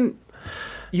 Because you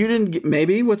didn't get,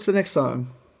 maybe, what's the next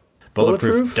song?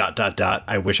 Bulletproof ...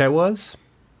 I wish I was.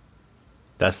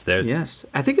 That's there. Yes.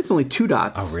 I think it's only 2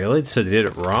 dots. Oh, really? So they did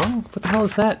it wrong? What the hell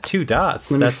is that? 2 dots.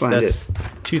 That's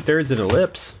 2/3 an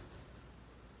ellipse.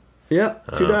 Yeah,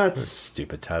 2 dots.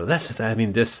 Stupid title.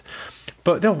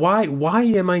 But no,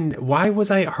 why was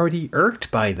I already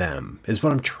irked by them? Is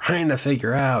what I'm trying to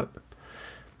figure out.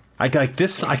 I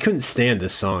couldn't stand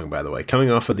this song, by the way.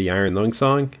 Coming off of the Iron Lung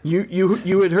song.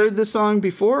 You had heard this song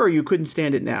before, or you couldn't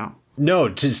stand it now? No,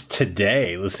 just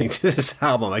today, listening to this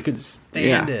album, I couldn't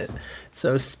stand it.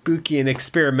 So spooky and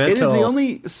experimental. It is the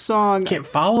only song... Can't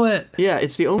follow it. Yeah,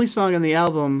 it's the only song on the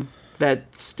album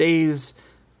that stays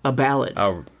a ballad.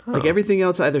 Oh. Like everything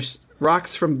else either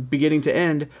rocks from beginning to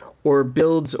end, or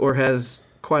builds, or has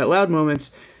quiet, loud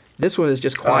moments. This one is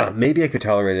just quiet. Maybe I could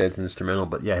tolerate it as an instrumental,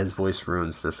 but yeah, his voice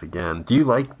ruins this again. Do you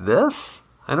like this?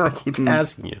 I know I keep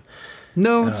asking you.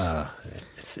 No,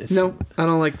 no, I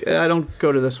don't like. I don't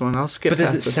go to this one. I'll skip. But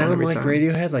does it sound like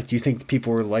Radiohead? Like, do you think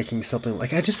people were liking something?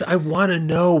 Like, I want to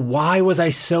know, why was I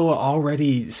so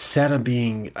already set on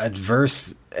being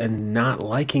adverse and not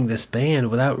liking this band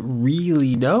without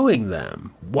really knowing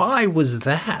them? Why was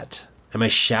that? Am I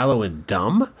shallow and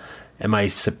dumb? Am I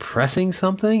suppressing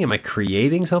something? Am I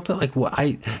creating something? Like, what?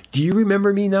 Do you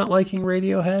remember me not liking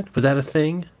Radiohead? Was that a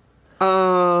thing?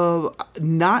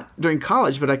 Not during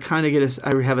college, but I kind of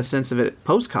I have a sense of it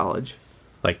post college.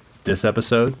 Like this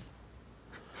episode?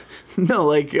 No,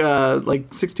 like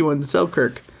 61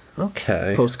 Selkirk.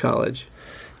 Okay. Post college.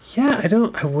 Yeah,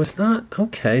 I was not.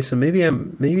 Okay, so maybe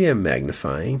I'm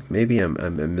magnifying. Maybe I'm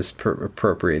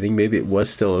misappropriating. Maybe it was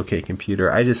still OK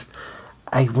Computer.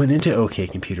 I went into OK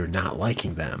Computer not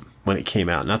liking them when it came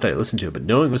out. Not that I listened to it, but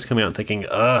knowing it was coming out and thinking,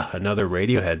 another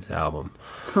Radiohead album.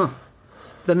 Huh.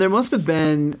 Then there must have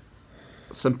been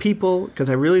some people, because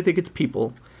I really think it's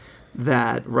people,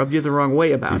 that rubbed you the wrong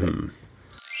way about it.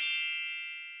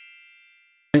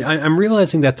 I'm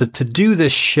realizing that to do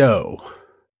this show,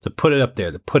 to put it up there,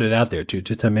 to put it out there,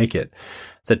 to make it,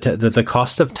 the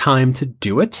cost of time to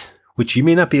do it, which you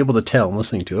may not be able to tell in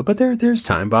listening to it, but there's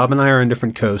time. Bob and I are on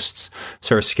different coasts,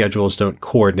 so our schedules don't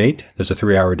coordinate. There's a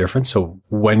 3-hour difference. So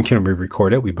when can we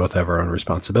record it? We both have our own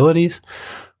responsibilities.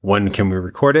 When can we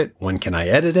record it? When can I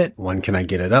edit it? When can I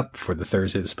get it up for the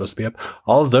Thursday that's supposed to be up?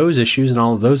 All of those issues and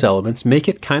all of those elements make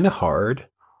it kind of hard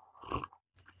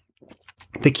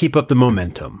to keep up the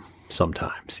momentum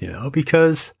sometimes,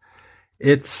 because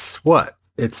it's what?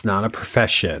 It's not a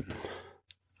profession.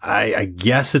 I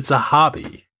guess it's a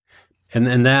hobby.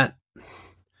 And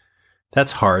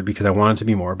that's hard because I want it to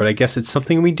be more, but I guess it's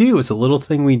something we do. It's a little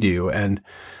thing we do. And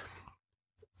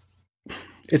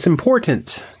it's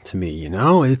important to me,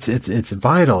 it's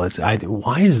vital.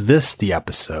 Why is this the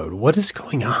episode? What is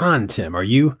going on, Tim? Are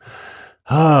you,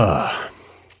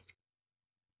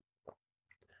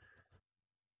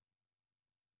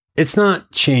 it's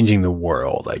not changing the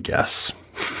world, I guess.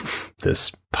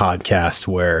 This podcast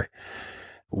where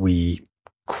we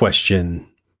question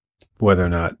whether or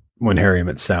not When Harry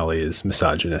Met Sally is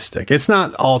misogynistic. It's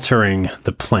not altering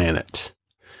the planet,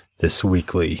 this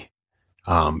weekly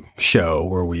show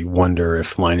where we wonder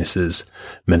if Linus's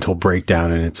mental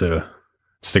breakdown and It's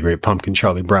the Great Pumpkin,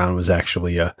 Charlie Brown, was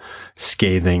actually a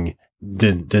scathing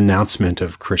denouncement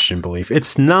of Christian belief.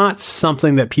 It's not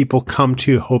something that people come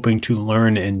to hoping to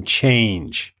learn and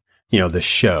change, the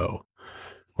show.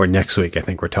 Or next week, I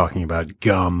think we're talking about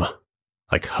gum,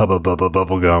 like Hubba Bubba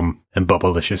Bubble Gum and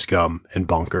Bubblicious Gum and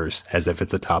Bonkers, as if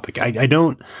it's a topic. I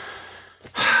don't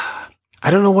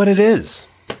know what it is.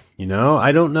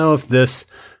 I don't know if this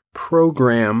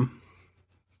program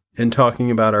and talking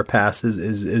about our past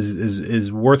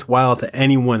is worthwhile to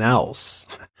anyone else.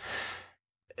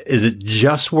 Is it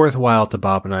just worthwhile to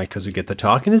Bob and I because we get to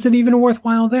talk? And is it even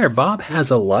worthwhile there? Bob has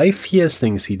a life. He has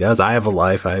things he does. I have a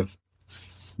life. I have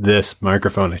this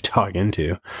microphone I talk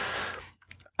into.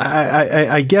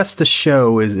 I guess the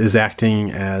show is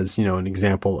acting as, an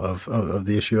example of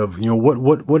the issue of,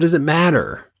 what does it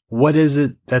matter? What is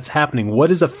it that's happening?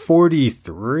 What is a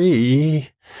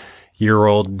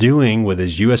 43-year-old doing with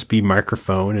his USB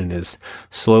microphone and his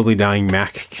slowly dying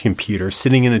Mac computer,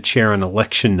 sitting in a chair on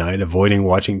election night, avoiding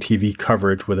watching TV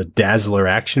coverage with a Dazzler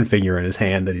action figure in his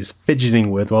hand that he's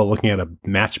fidgeting with while looking at a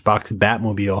Matchbox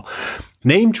Batmobile,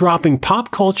 name-dropping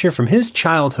pop culture from his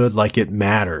childhood like it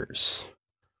matters?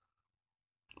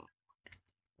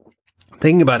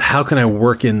 Thinking about how can I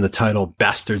work in the title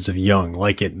Bastards of Young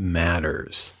like it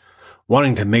matters.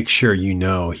 Wanting to make sure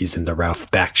he's in the Ralph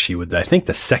Bakshi with, I think,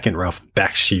 the second Ralph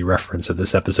Bakshi reference of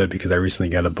this episode, because I recently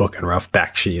got a book on Ralph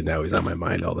Bakshi and now he's on my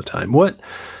mind all the time.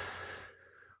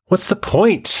 What's the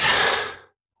point?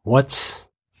 What's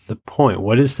the point?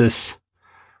 What is this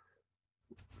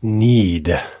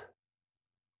need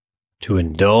to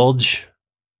indulge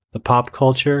the pop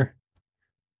culture?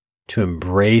 To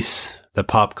embrace the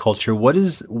pop culture? What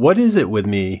is it with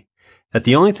me that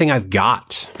the only thing I've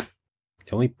got,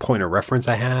 the only point of reference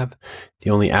I have, the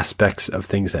only aspects of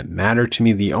things that matter to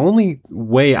me, the only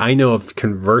way I know of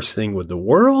conversing with the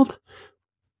world,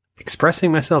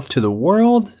 expressing myself to the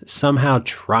world, somehow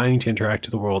trying to interact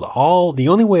with the world, the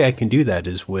only way I can do that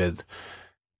is with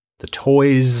the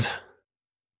toys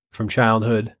from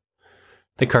childhood,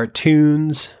 the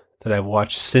cartoons that I've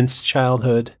watched since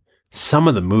childhood, some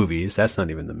of the movies, that's not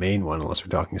even the main one unless we're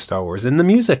talking Star Wars, and the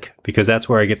music, because that's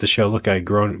where I get to show, look, I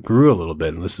grew a little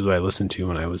bit, and this is what I listened to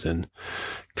when I was in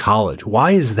college.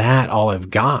 Why is that all I've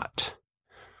got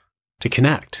to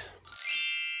connect?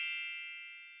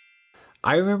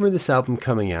 I remember this album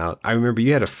coming out. I remember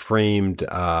you had a framed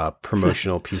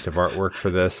promotional piece of artwork for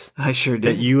this. I sure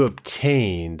did. That you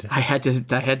obtained. I had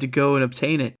to go and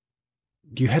obtain it.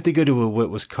 You had to go to what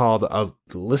was called a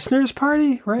listener's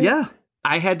party, right? Yeah.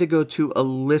 I had to go to a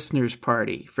listener's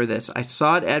party for this. I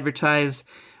saw it advertised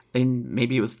in,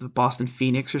 maybe it was the Boston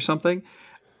Phoenix or something,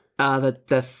 that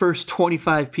the first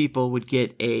 25 people would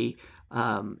get a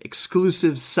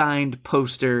exclusive signed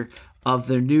poster of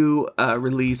their new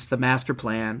release, The Master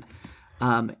Plan.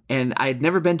 And I had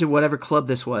never been to whatever club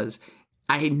this was.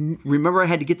 I remember I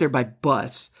had to get there by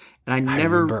bus. And I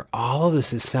remember all of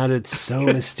this. It sounded so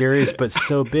mysterious, but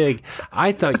so big.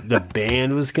 I thought the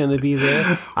band was going to be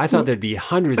there. I thought there'd be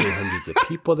hundreds and hundreds of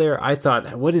people there. I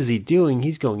thought, what is he doing?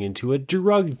 He's going into a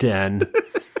drug den.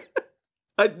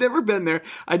 I'd never been there.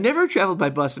 I'd never traveled by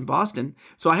bus in Boston,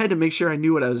 so I had to make sure I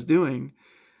knew what I was doing.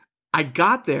 I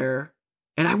got there,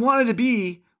 and I wanted to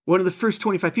be one of the first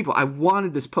 25 people. I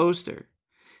wanted this poster.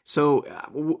 So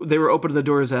they were opening the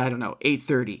doors at,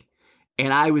 8:30.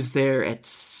 And I was there at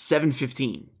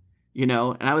 7:15, and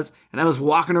I was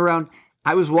walking around.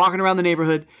 I was walking around the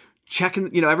neighborhood,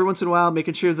 checking, every once in a while,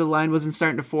 making sure the line wasn't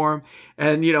starting to form.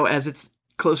 And, as it's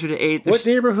closer to 8. What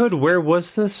neighborhood? Where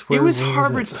was this? It was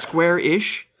Harvard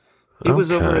Square-ish. It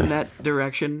was over in that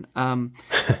direction. And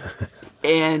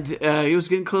it was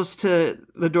getting close to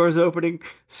the doors opening.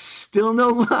 Still no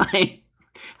line.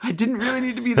 I didn't really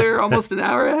need to be there almost an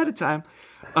hour ahead of time.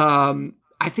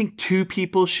 I think 2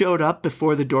 people showed up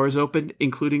before the doors opened,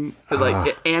 including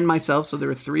and myself. So there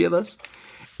were 3 of us.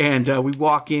 And we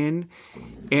walk in,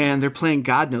 and they're playing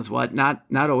God knows what, not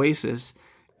Oasis.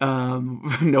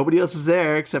 Nobody else is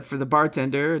there except for the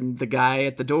bartender and the guy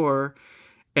at the door.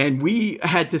 And we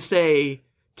had to say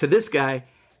to this guy,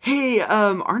 hey,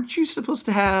 aren't you supposed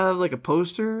to have like a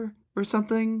poster or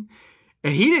something?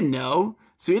 And he didn't know.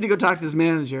 So he had to go talk to his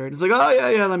manager. And he's like, oh,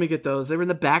 yeah, let me get those. They were in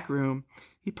the back room.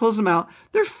 He pulls them out.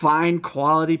 They're fine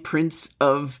quality prints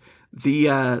of the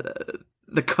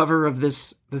cover of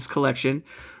this collection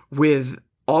with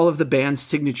all of the band's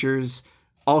signatures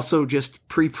also just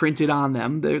pre-printed on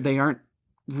them. They aren't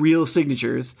real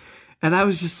signatures. And I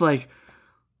was just like,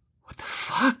 what the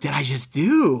fuck did I just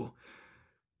do?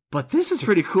 But this is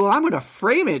pretty cool. I'm going to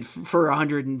frame it for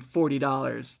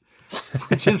 $140,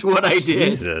 which is what I did.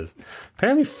 Jesus.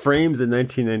 Apparently frames in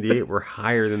 1998 were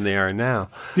higher than they are now.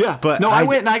 Yeah. But no, I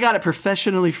went and I got it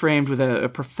professionally framed with a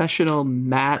professional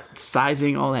mat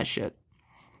sizing, all that shit.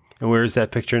 And where is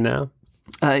that picture now?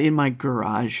 In my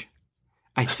garage.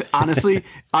 Honestly,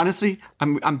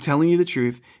 I'm telling you the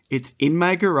truth. It's in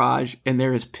my garage, and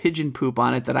there is pigeon poop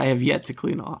on it that I have yet to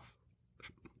clean off.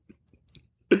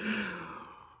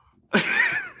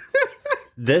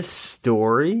 This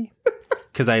story,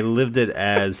 because I lived it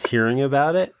as hearing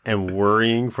about it and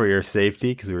worrying for your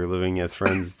safety, because we were living as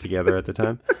friends together at the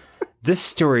time. This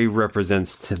story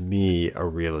represents to me a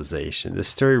realization. This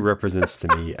story represents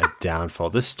to me a downfall.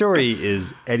 This story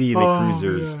is Eddie and the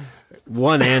Cruisers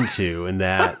 1 and 2, in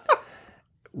that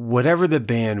whatever the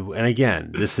band, and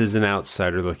again, this is an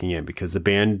outsider looking in because the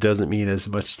band doesn't mean as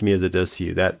much to me as it does to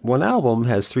you. That one album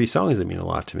has 3 songs that mean a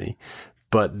lot to me.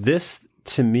 But this,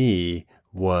 to me,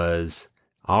 was,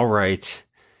 all right,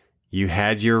 you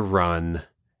had your run,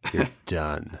 you're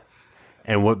done.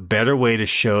 And what better way to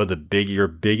show your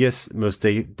biggest, most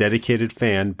dedicated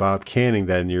fan, Bob Canning,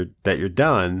 that you're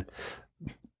done,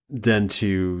 than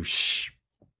to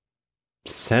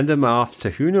send him off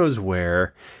to who knows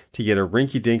where to get a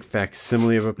rinky-dink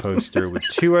facsimile of a poster with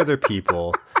 2 other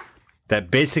people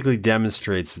that basically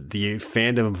demonstrates the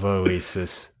fandom of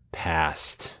Oasis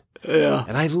past. Yeah.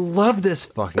 And I love this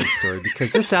fucking story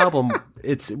because this album,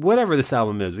 it's whatever this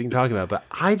album is, we can talk about it, but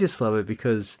I just love it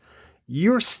because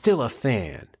you're still a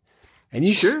fan and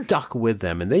you stuck with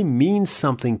them and they mean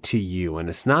something to you. And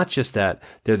it's not just that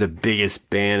they're the biggest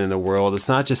band in the world. It's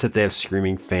not just that they have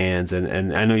screaming fans.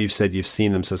 And I know you've said you've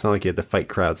seen them, so it's not like you had to fight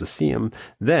crowds to see them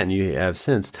then. You have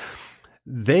since.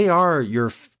 They were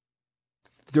your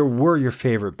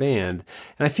favorite band.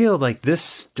 And I feel like this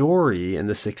story and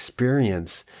this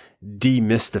experience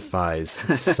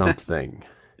demystifies something,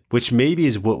 which maybe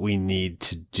is what we need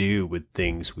to do with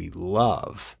things we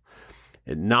love.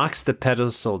 It knocks the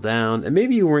pedestal down. And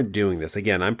maybe you weren't doing this.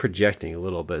 Again, I'm projecting a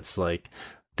little bit. It's like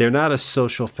they're not a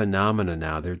social phenomenon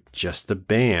now. They're just a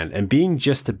band. And being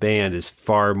just a band is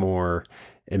far more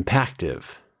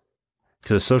impactful.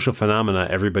 Because a social phenomena,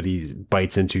 everybody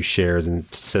bites into, shares,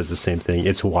 and says the same thing.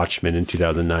 It's Watchmen in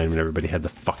 2009 when everybody had the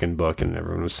fucking book and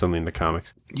everyone was selling the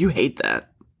comics. You hate that.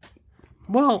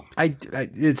 Well,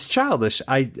 it's childish.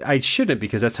 I shouldn't,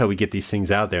 because that's how we get these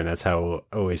things out there, and that's how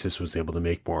Oasis was able to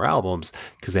make more albums,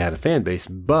 because they had a fan base.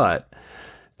 But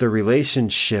the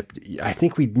relationship, I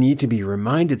think we need to be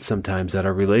reminded sometimes that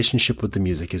our relationship with the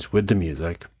music is with the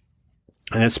music,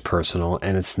 and it's personal,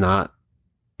 and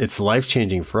it's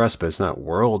life-changing for us, but it's not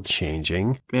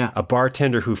world-changing. Yeah. A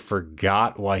bartender who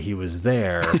forgot why he was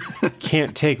there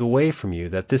can't take away from you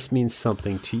that this means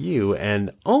something to you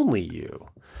and only you.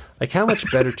 Like, how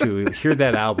much better to hear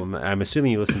that album? I'm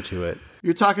assuming you listened to it.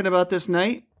 You're talking about this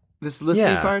night? This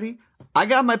listening party? I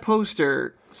got my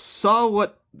poster, saw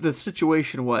what the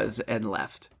situation was, and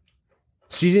left.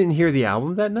 So you didn't hear the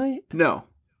album that night? No.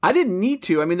 I didn't need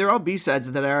to. I mean, they're all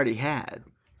B-sides that I already had.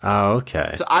 Oh,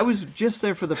 okay. So I was just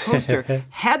there for the poster.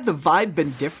 Had the vibe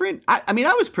been different? I mean,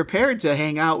 I was prepared to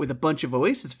hang out with a bunch of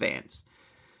Oasis fans.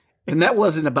 And that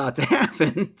wasn't about to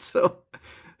happen. So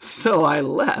I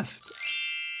left.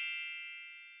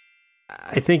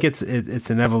 I think it's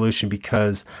an evolution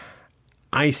because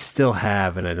I still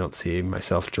have, and I don't see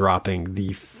myself dropping,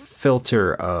 the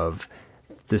filter of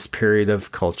this period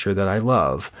of culture that I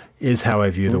love is how I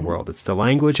view the world. It's the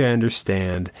language I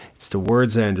understand. It's the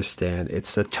words I understand.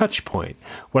 It's a touch point.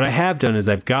 What I have done is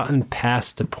I've gotten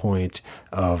past the point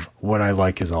of what I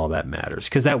like is all that matters,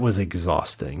 because that was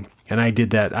exhausting. And I did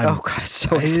that. Oh God, it's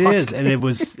so exhausting. It is, and it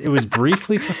was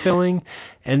briefly fulfilling.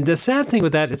 And the sad thing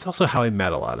with that, it's also how I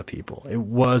met a lot of people. It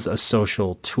was a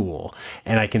social tool,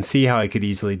 and I can see how I could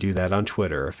easily do that on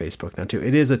Twitter or Facebook now too.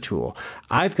 It is a tool.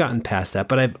 I've gotten past that,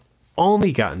 but I've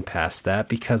only gotten past that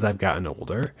because I've gotten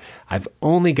older. I've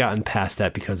only gotten past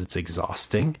that because it's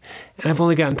exhausting. And I've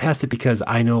only gotten past it because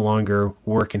I no longer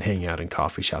work and hang out in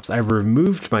coffee shops. I've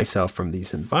removed myself from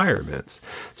these environments.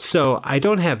 So I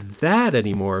don't have that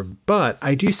anymore, but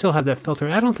I do still have that filter.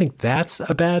 And I don't think that's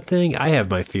a bad thing. I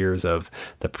have my fears of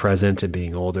the present and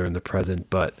being older in the present,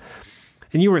 but...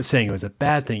 And you weren't saying it was a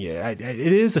bad thing. It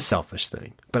is a selfish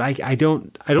thing, but I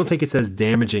don't think it's as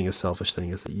damaging a selfish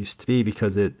thing as it used to be,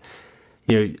 because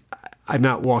I'm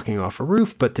not walking off a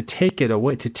roof, but to take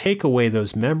away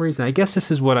those memories. And I guess this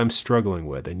is what I'm struggling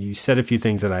with. And you said a few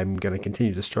things that I'm going to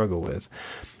continue to struggle with.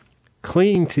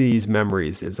 Clinging to these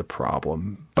memories is a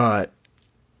problem, but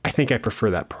I think I prefer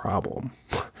that problem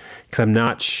because I'm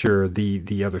not sure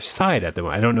the other side at the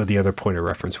moment. I don't know the other point of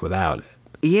reference without it.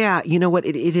 Yeah, you know what?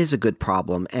 It is a good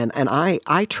problem, and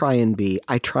I try and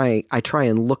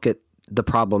look at the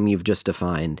problem you've just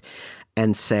defined,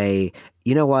 and say,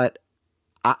 you know what?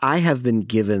 I have been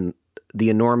given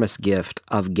the enormous gift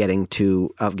of getting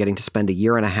to spend a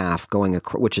year and a half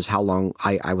which is how long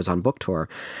I was on book tour,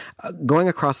 going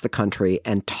across the country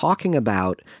and talking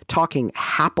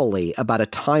happily about a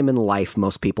time in life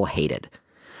most people hated.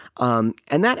 And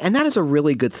that is a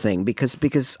really good thing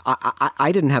because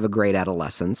I didn't have a great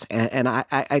adolescence, and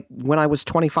I when I was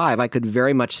 25, I could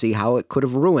very much see how it could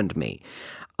have ruined me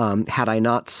had I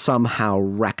not somehow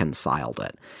reconciled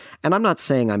it. And I'm not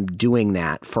saying I'm doing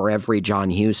that for every John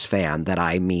Hughes fan that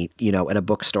I meet, at a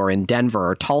bookstore in Denver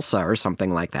or Tulsa or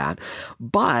something like that,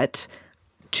 but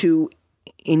to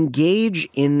engage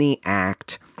in the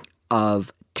act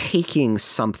of taking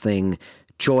something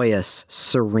joyous,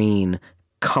 serene,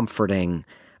 comforting,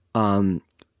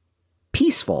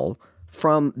 peaceful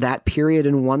from that period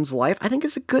in one's life, I think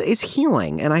is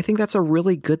healing, and I think that's a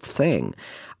really good thing.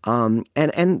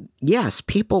 And yes,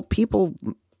 people,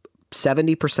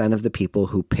 70% of the people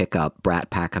who pick up Brat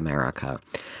Pack America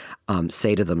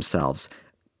say to themselves,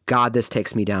 "God, this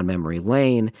takes me down memory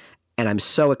lane, and I'm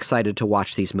so excited to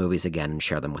watch these movies again and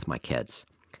share them with my kids."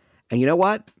 And you know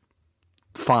what?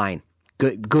 Fine,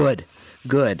 good.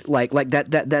 Like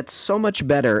that's so much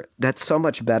better. That's so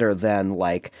much better than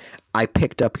like I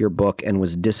picked up your book and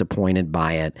was disappointed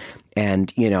by it,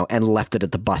 and left it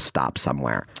at the bus stop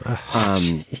somewhere.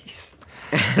 Jeez.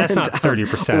 That's not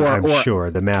 30%. I'm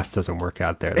sure the math doesn't work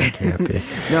out there. That can't be.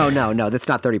 No. That's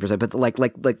not 30%. But like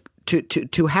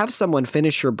to have someone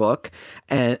finish your book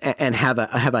and have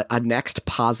a next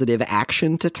positive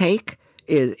action to take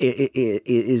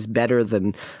is better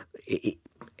than.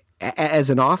 As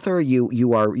an author, you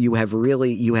have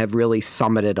really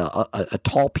summited a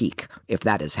tall peak if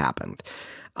that has happened,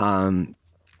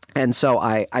 and so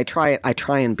I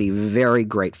try and be very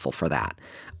grateful for that.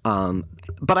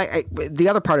 But the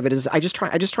other part of it is I just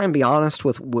try and be honest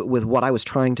with what I was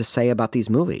trying to say about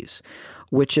these movies,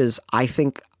 which is I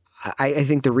think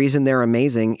the reason they're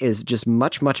amazing is just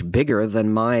much bigger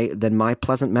than my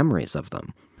pleasant memories of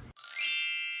them.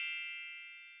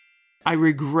 I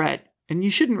regret. And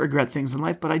you shouldn't regret things in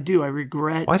life, but I do. I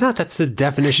regret. Why not? That's the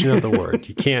definition of the word.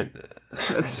 You can't.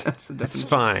 That's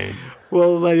fine.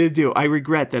 Well, I do. I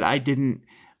regret that I didn't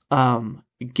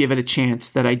give it a chance,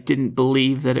 that I didn't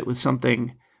believe that it was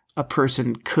something a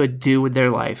person could do with their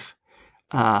life.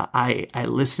 I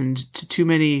listened to too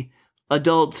many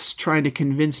adults trying to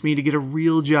convince me to get a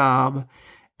real job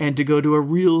and to go to a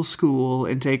real school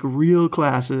and take real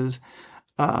classes.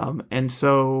 And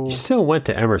so... You still went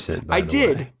to Emerson, by the way.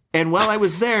 I did. And while I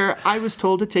was there, I was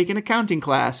told to take an accounting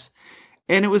class.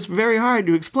 And it was very hard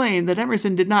to explain that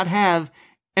Emerson did not have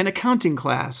an accounting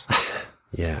class.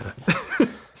 Yeah.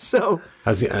 So,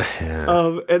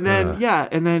 and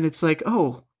then it's like,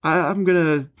 I'm going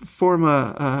to form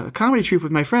a comedy troupe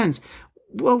with my friends.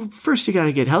 Well, first you got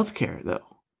to get healthcare,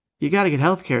 though. You got to get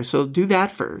healthcare. So do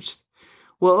that first.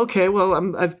 Well, okay.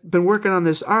 Well, I've been working on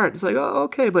this art. It's like, oh,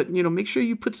 okay. But, make sure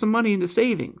you put some money into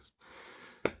savings.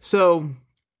 So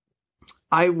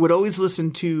I would always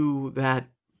listen to that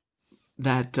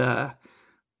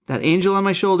angel on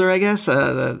my shoulder, I guess,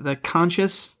 the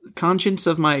conscience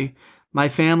of my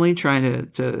family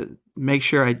trying to make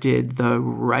sure I did the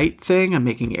right thing. I'm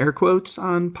making air quotes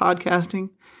on podcasting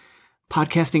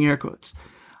air quotes.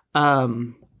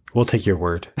 We'll take your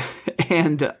word.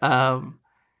 And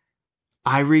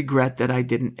I regret that I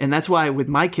didn't. And that's why with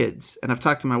my kids, and I've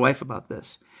talked to my wife about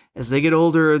this, as they get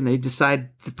older and they decide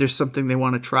that there's something they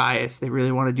want to try, if they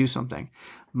really want to do something,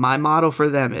 my motto for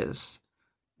them is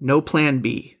no plan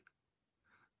B.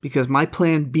 Because my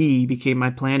plan B became my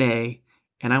plan A,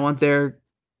 and I want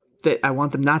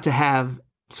them not to have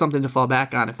something to fall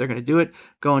back on. If they're going to do it,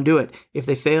 go and do it. If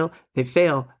they fail, they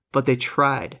fail, but they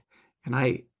tried. And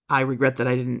I regret that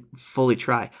I didn't fully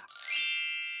try.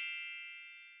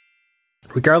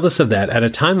 Regardless of that, at a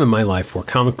time in my life where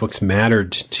comic books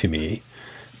mattered to me,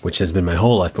 which has been my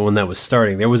whole life, but when that was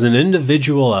starting, there was an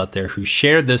individual out there who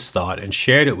shared this thought and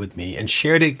shared it with me and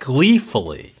shared it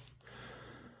gleefully.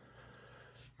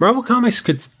 Marvel Comics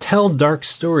could tell dark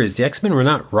stories. The X-Men were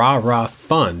not rah-rah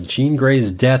fun. Jean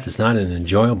Grey's death is not an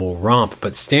enjoyable romp,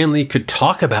 but Stan Lee could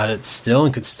talk about it still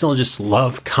and could still just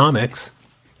love comics.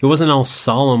 It wasn't all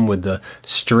solemn with the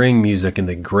string music and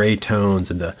the gray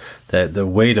tones and the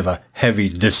weight of a heavy,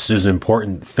 this is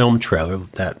important film trailer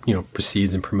that,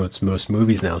 precedes and promotes most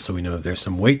movies now, so we know there's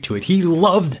some weight to it. He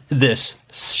loved this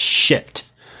shit.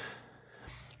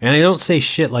 And I don't say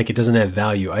shit like it doesn't have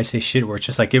value. I say shit where it's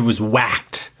just like it was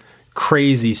whacked.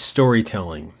 Crazy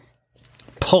storytelling.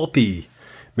 Pulpy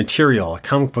material. A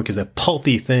comic book is a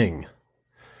pulpy thing.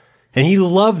 And he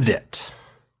loved it.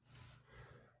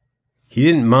 He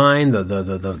didn't mind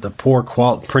the poor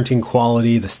printing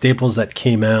quality, the staples that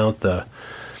came out, the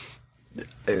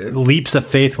leaps of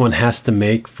faith one has to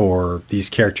make for these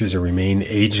characters to remain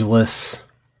ageless.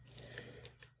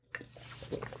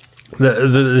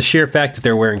 The sheer fact that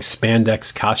they're wearing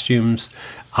spandex costumes,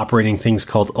 operating things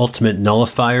called ultimate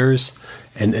nullifiers,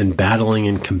 and battling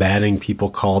and combating people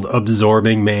called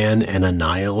Absorbing Man and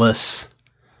Annihilus.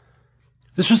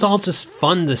 This was all just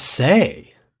fun to say.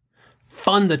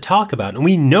 Fun to talk about. And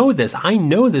we know this. I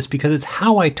know this because it's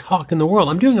how I talk in the world.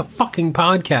 I'm doing a fucking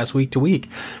podcast week to week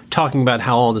talking about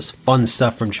how all this fun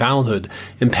stuff from childhood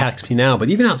impacts me now. But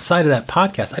even outside of that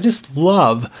podcast, I just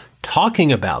love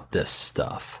talking about this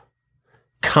stuff.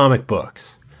 Comic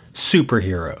books,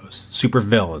 superheroes,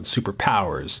 supervillains,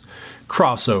 superpowers,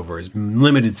 crossovers,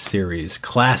 limited series,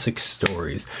 classic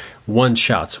stories,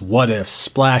 one-shots, what-ifs,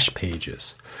 splash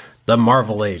pages, the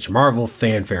Marvel Age, Marvel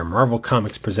Fanfare, Marvel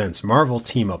Comics Presents, Marvel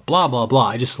Team-Up, blah, blah, blah.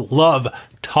 I just love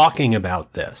talking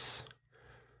about this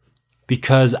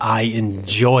because I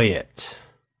enjoy it.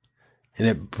 And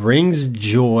it brings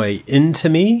joy into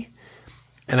me,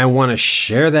 and I want to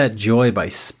share that joy by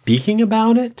speaking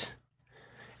about it.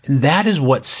 And that is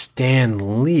what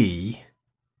Stan Lee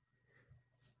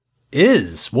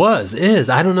is.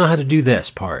 I don't know how to do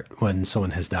this part when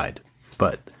someone has died.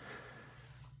 But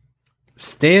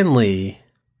Stan Lee,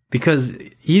 because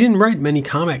he didn't write many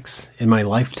comics in my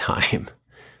lifetime.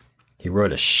 He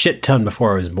wrote a shit ton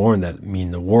before I was born that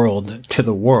mean the world to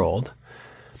the world.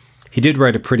 He did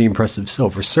write a pretty impressive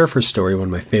Silver Surfer story, one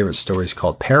of my favorite stories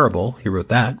called Parable. He wrote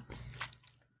that.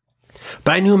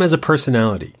 But I knew him as a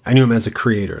personality. I knew him as a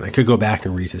creator, and I could go back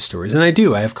and read his stories. And I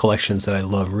do. I have collections that I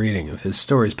love reading of his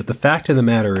stories. But the fact of the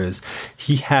matter is,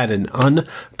 he had an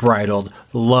unbridled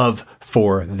love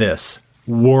for this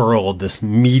world, this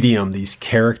medium, these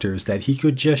characters that he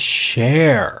could just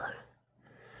share.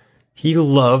 He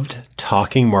loved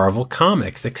talking Marvel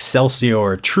Comics,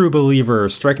 Excelsior, True Believer,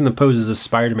 striking the poses of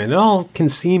Spider-Man. It all can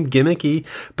seem gimmicky,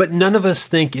 but none of us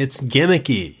think it's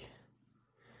gimmicky.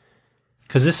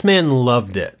 Because this man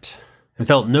loved it and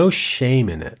felt no shame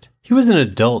in it. He was an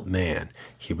adult man.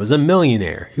 He was a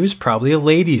millionaire. He was probably a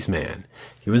ladies' man.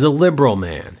 He was a liberal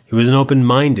man. He was an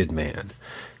open-minded man.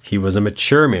 He was a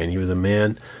mature man. He was a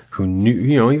man who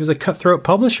knew, he was a cutthroat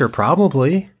publisher,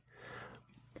 probably.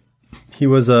 He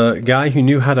was a guy who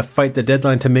knew how to fight the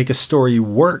deadline to make a story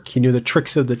work. He knew the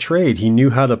tricks of the trade. He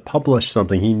knew how to publish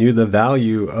something. He knew the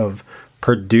value of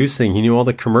producing. He knew all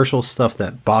the commercial stuff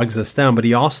that bogs us down, but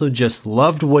he also just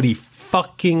loved what he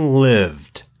fucking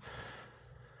lived.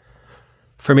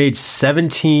 From age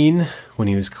 17, when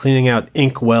he was cleaning out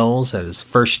ink wells at his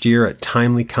first year at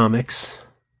Timely Comics,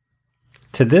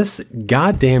 to this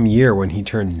goddamn year when he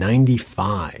turned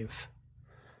 95.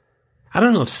 I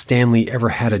don't know if Stan Lee ever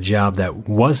had a job that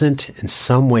wasn't in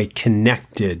some way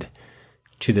connected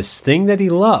to this thing that he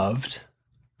loved,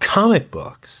 comic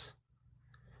books.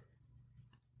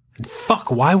 And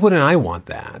fuck, why wouldn't I want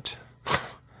that?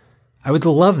 I would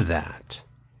love that.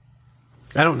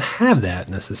 I don't have that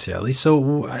necessarily,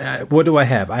 so what do I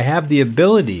have? I have the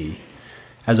ability,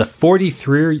 as a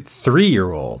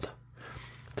 43-year-old,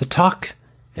 to talk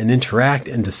and interact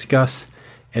and discuss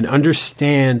and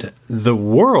understand the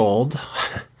world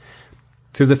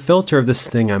through the filter of this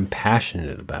thing I'm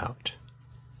passionate about.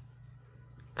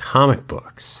 Comic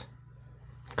books,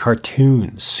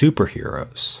 cartoons,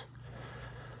 superheroes.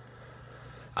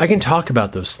 I can talk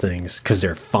about those things because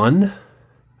they're fun.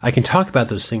 I can talk about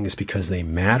those things because they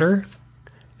matter.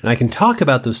 And I can talk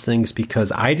about those things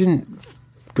because I didn't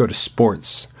go to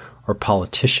sports or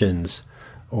politicians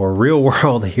or real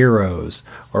world heroes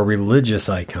or religious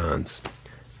icons.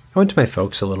 I went to my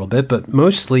folks a little bit, but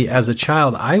mostly as a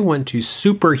child, I went to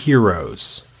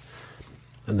superheroes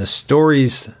and the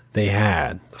stories they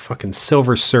had. The fucking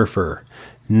Silver Surfer,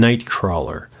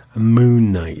 Nightcrawler,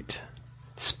 Moon Knight,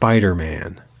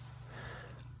 Spider-Man,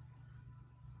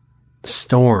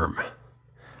 Storm.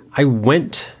 I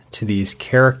went to these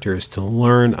characters to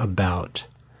learn about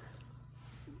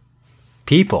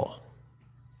people.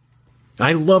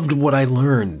 I loved what I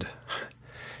learned.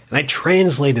 And I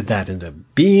translated that into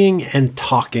being and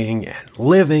talking and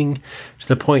living to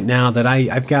the point now that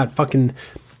I've got fucking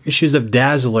issues of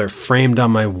Dazzler framed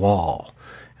on my wall.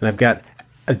 And I've got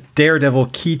a Daredevil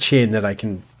keychain that I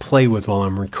can play with while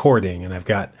I'm recording. And I've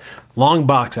got long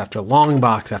box after long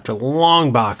box after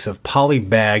long box of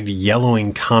polybagged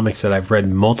yellowing comics that I've read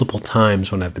multiple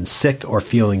times when I've been sick or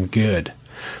feeling good.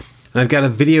 And I've got a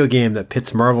video game that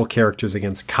pits Marvel characters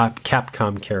against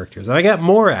Capcom characters. And I got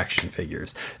more action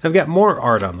figures. And I've got more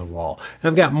art on the wall. And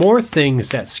I've got more things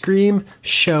that scream,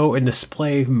 show, and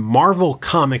display Marvel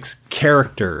Comics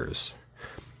characters.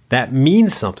 That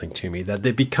means something to me, that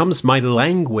it becomes my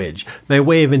language, my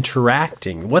way of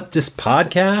interacting. What this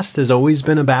podcast has always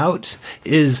been about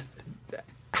is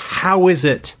how is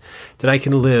it that I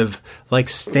can live like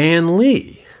Stan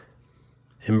Lee?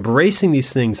 Embracing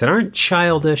these things that aren't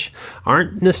childish,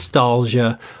 aren't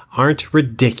nostalgia, aren't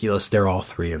ridiculous. They're all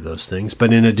three of those things.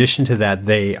 But in addition to that,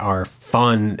 they are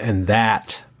fun, and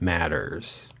that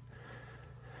matters.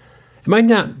 It might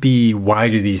not be, why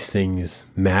do these things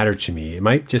matter to me? It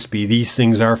might just be, these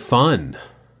things are fun.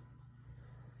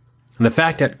 And the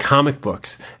fact that comic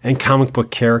books and comic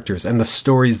book characters and the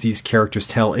stories these characters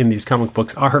tell in these comic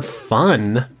books are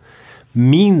fun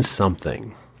means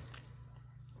something.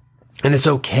 And it's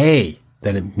okay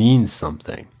that it means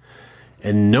something.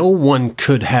 And no one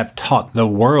could have taught the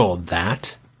world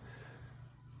that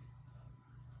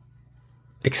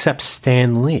except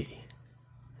Stan Lee.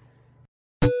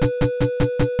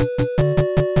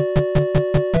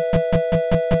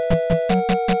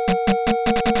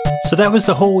 So that was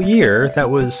the whole year.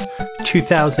 That was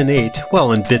 2008.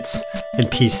 Well, in bits and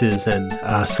pieces and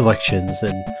selections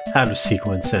and out of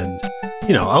sequence, and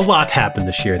you know, a lot happened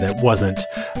this year that wasn't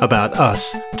about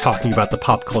us talking about the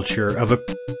pop culture of a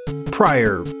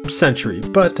prior century.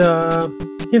 But,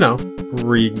 you know,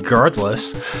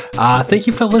 regardless, thank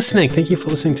you for listening. Thank you for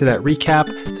listening to that recap.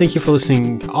 Thank you for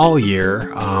listening all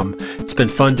year. It's been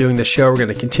fun doing the show. We're going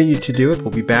to continue to do it.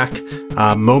 We'll be back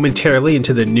momentarily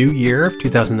into the new year of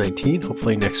 2019,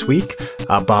 hopefully next week,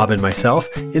 Bob and myself.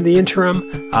 In the interim,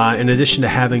 in addition to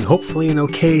having hopefully an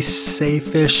okay,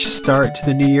 safe-ish start to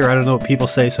the new year, I don't know what people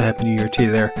say, so Happy New Year to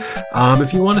you there.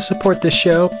 If you want to support this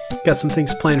show, got some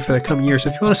things planned for the coming year, so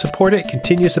if you want to support it,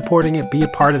 continue supporting it, be a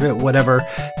part of it, whatever,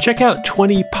 check out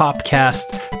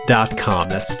 20popcast.com.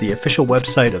 That's the official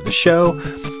website of the show.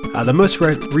 The most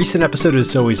recent episode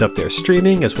is always up there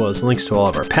streaming, as well as links to all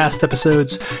of our past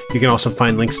episodes. You can also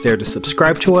find links there to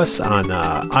subscribe to us on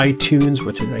iTunes,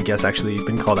 which is, I guess, actually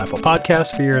been called Apple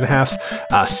Podcasts for a year and a half,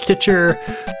 Stitcher,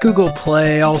 Google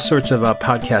Play, all sorts of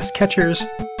podcast catchers.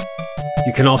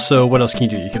 You can also, what else can you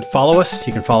do? You can follow us.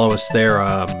 You can follow us there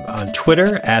on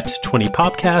Twitter at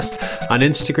 20popcast, on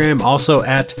Instagram also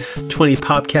at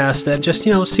 20popcast, and just,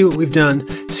 you know, see what we've done,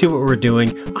 see what we're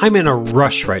doing. I'm in a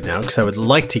rush right now because I would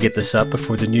like to get this up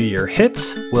before the new year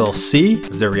hits. We'll see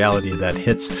if the reality of that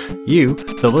hits you,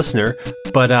 the listener,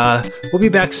 but we'll be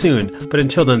back soon. But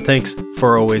until then, thanks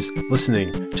for always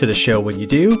listening to the show when you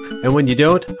do, and when you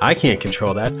don't, I can't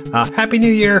control that. Happy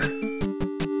New Year!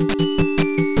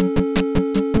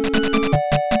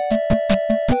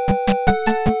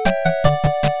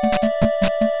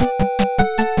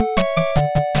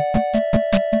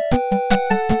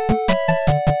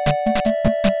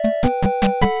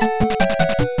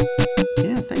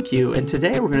 And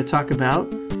today we're going to talk about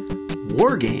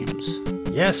War Games.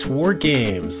 Yes, War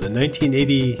Games, the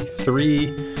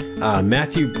 1983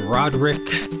 Matthew Broderick,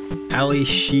 Ali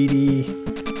Sheedy,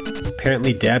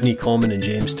 apparently Dabney Coleman and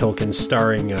James Tolkien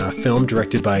starring film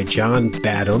directed by John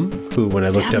Badham, who when I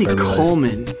looked up I realized...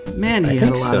 Coleman, man, he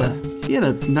had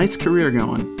a nice career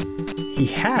going. He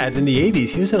had, in the 80s,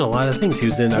 he was in a lot of things. He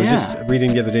was in, I was just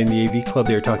reading the other day in the AV Club,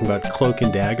 they were talking about Cloak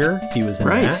and Dagger. He was in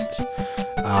that.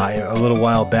 A little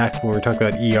while back when we were talking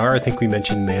about ER, I think we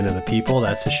mentioned Man of the People.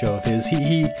 That's a show of his.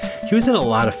 He was in a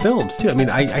lot of films too. I mean,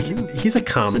 he's a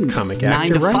comic actor, 9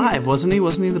 to right? 5, wasn't he?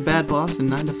 Wasn't he the bad boss in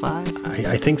 9 to 5?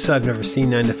 I think so. I've never seen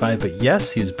 9 to 5, but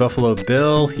yes, he was Buffalo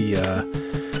Bill. He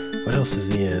what else is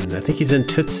he in? I think he's in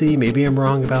Tootsie. Maybe I'm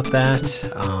wrong about that.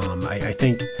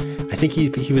 I think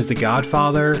he was the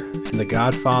Godfather in The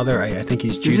Godfather. I think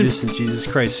he's Judas in Jesus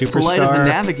Christ Superstar. Flight of the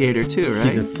Navigator too, right?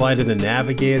 He's in Flight of the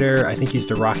Navigator. I think he's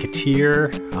the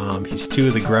Rocketeer. He's 2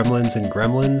 of the Gremlins in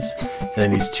Gremlins. And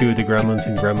then he's 2 of the Gremlins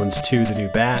in Gremlins 2, The New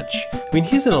Batch. I mean,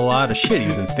 he's in a lot of shit. He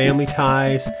was in Family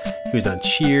Ties. He was on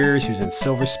Cheers. He was in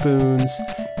Silver Spoons.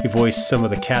 He voiced some of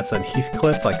the cats on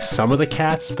Heathcliff, like some of the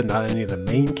cats, but not any of the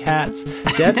main cats.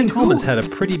 Dabney Coleman's had a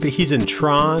pretty big... He's in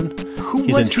Tron.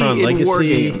 He's in Tron Legacy. War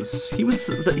Games? He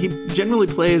generally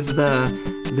plays the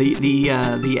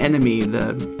enemy,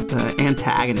 the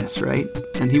antagonist, right?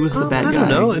 And he was the bad guy. I don't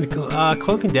know. In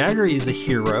Cloak and Dagger, he's a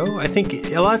hero. I think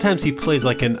a lot of times he plays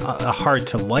like a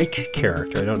hard-to-like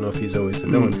character. I don't know if he's always the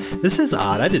villain. This is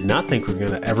odd. I did not think we were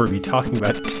going to ever be talking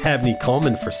about Dabney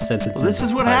Coleman for sentences. Well, this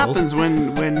is what happens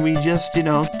when we just,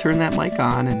 turn that mic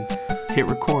on and hit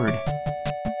record.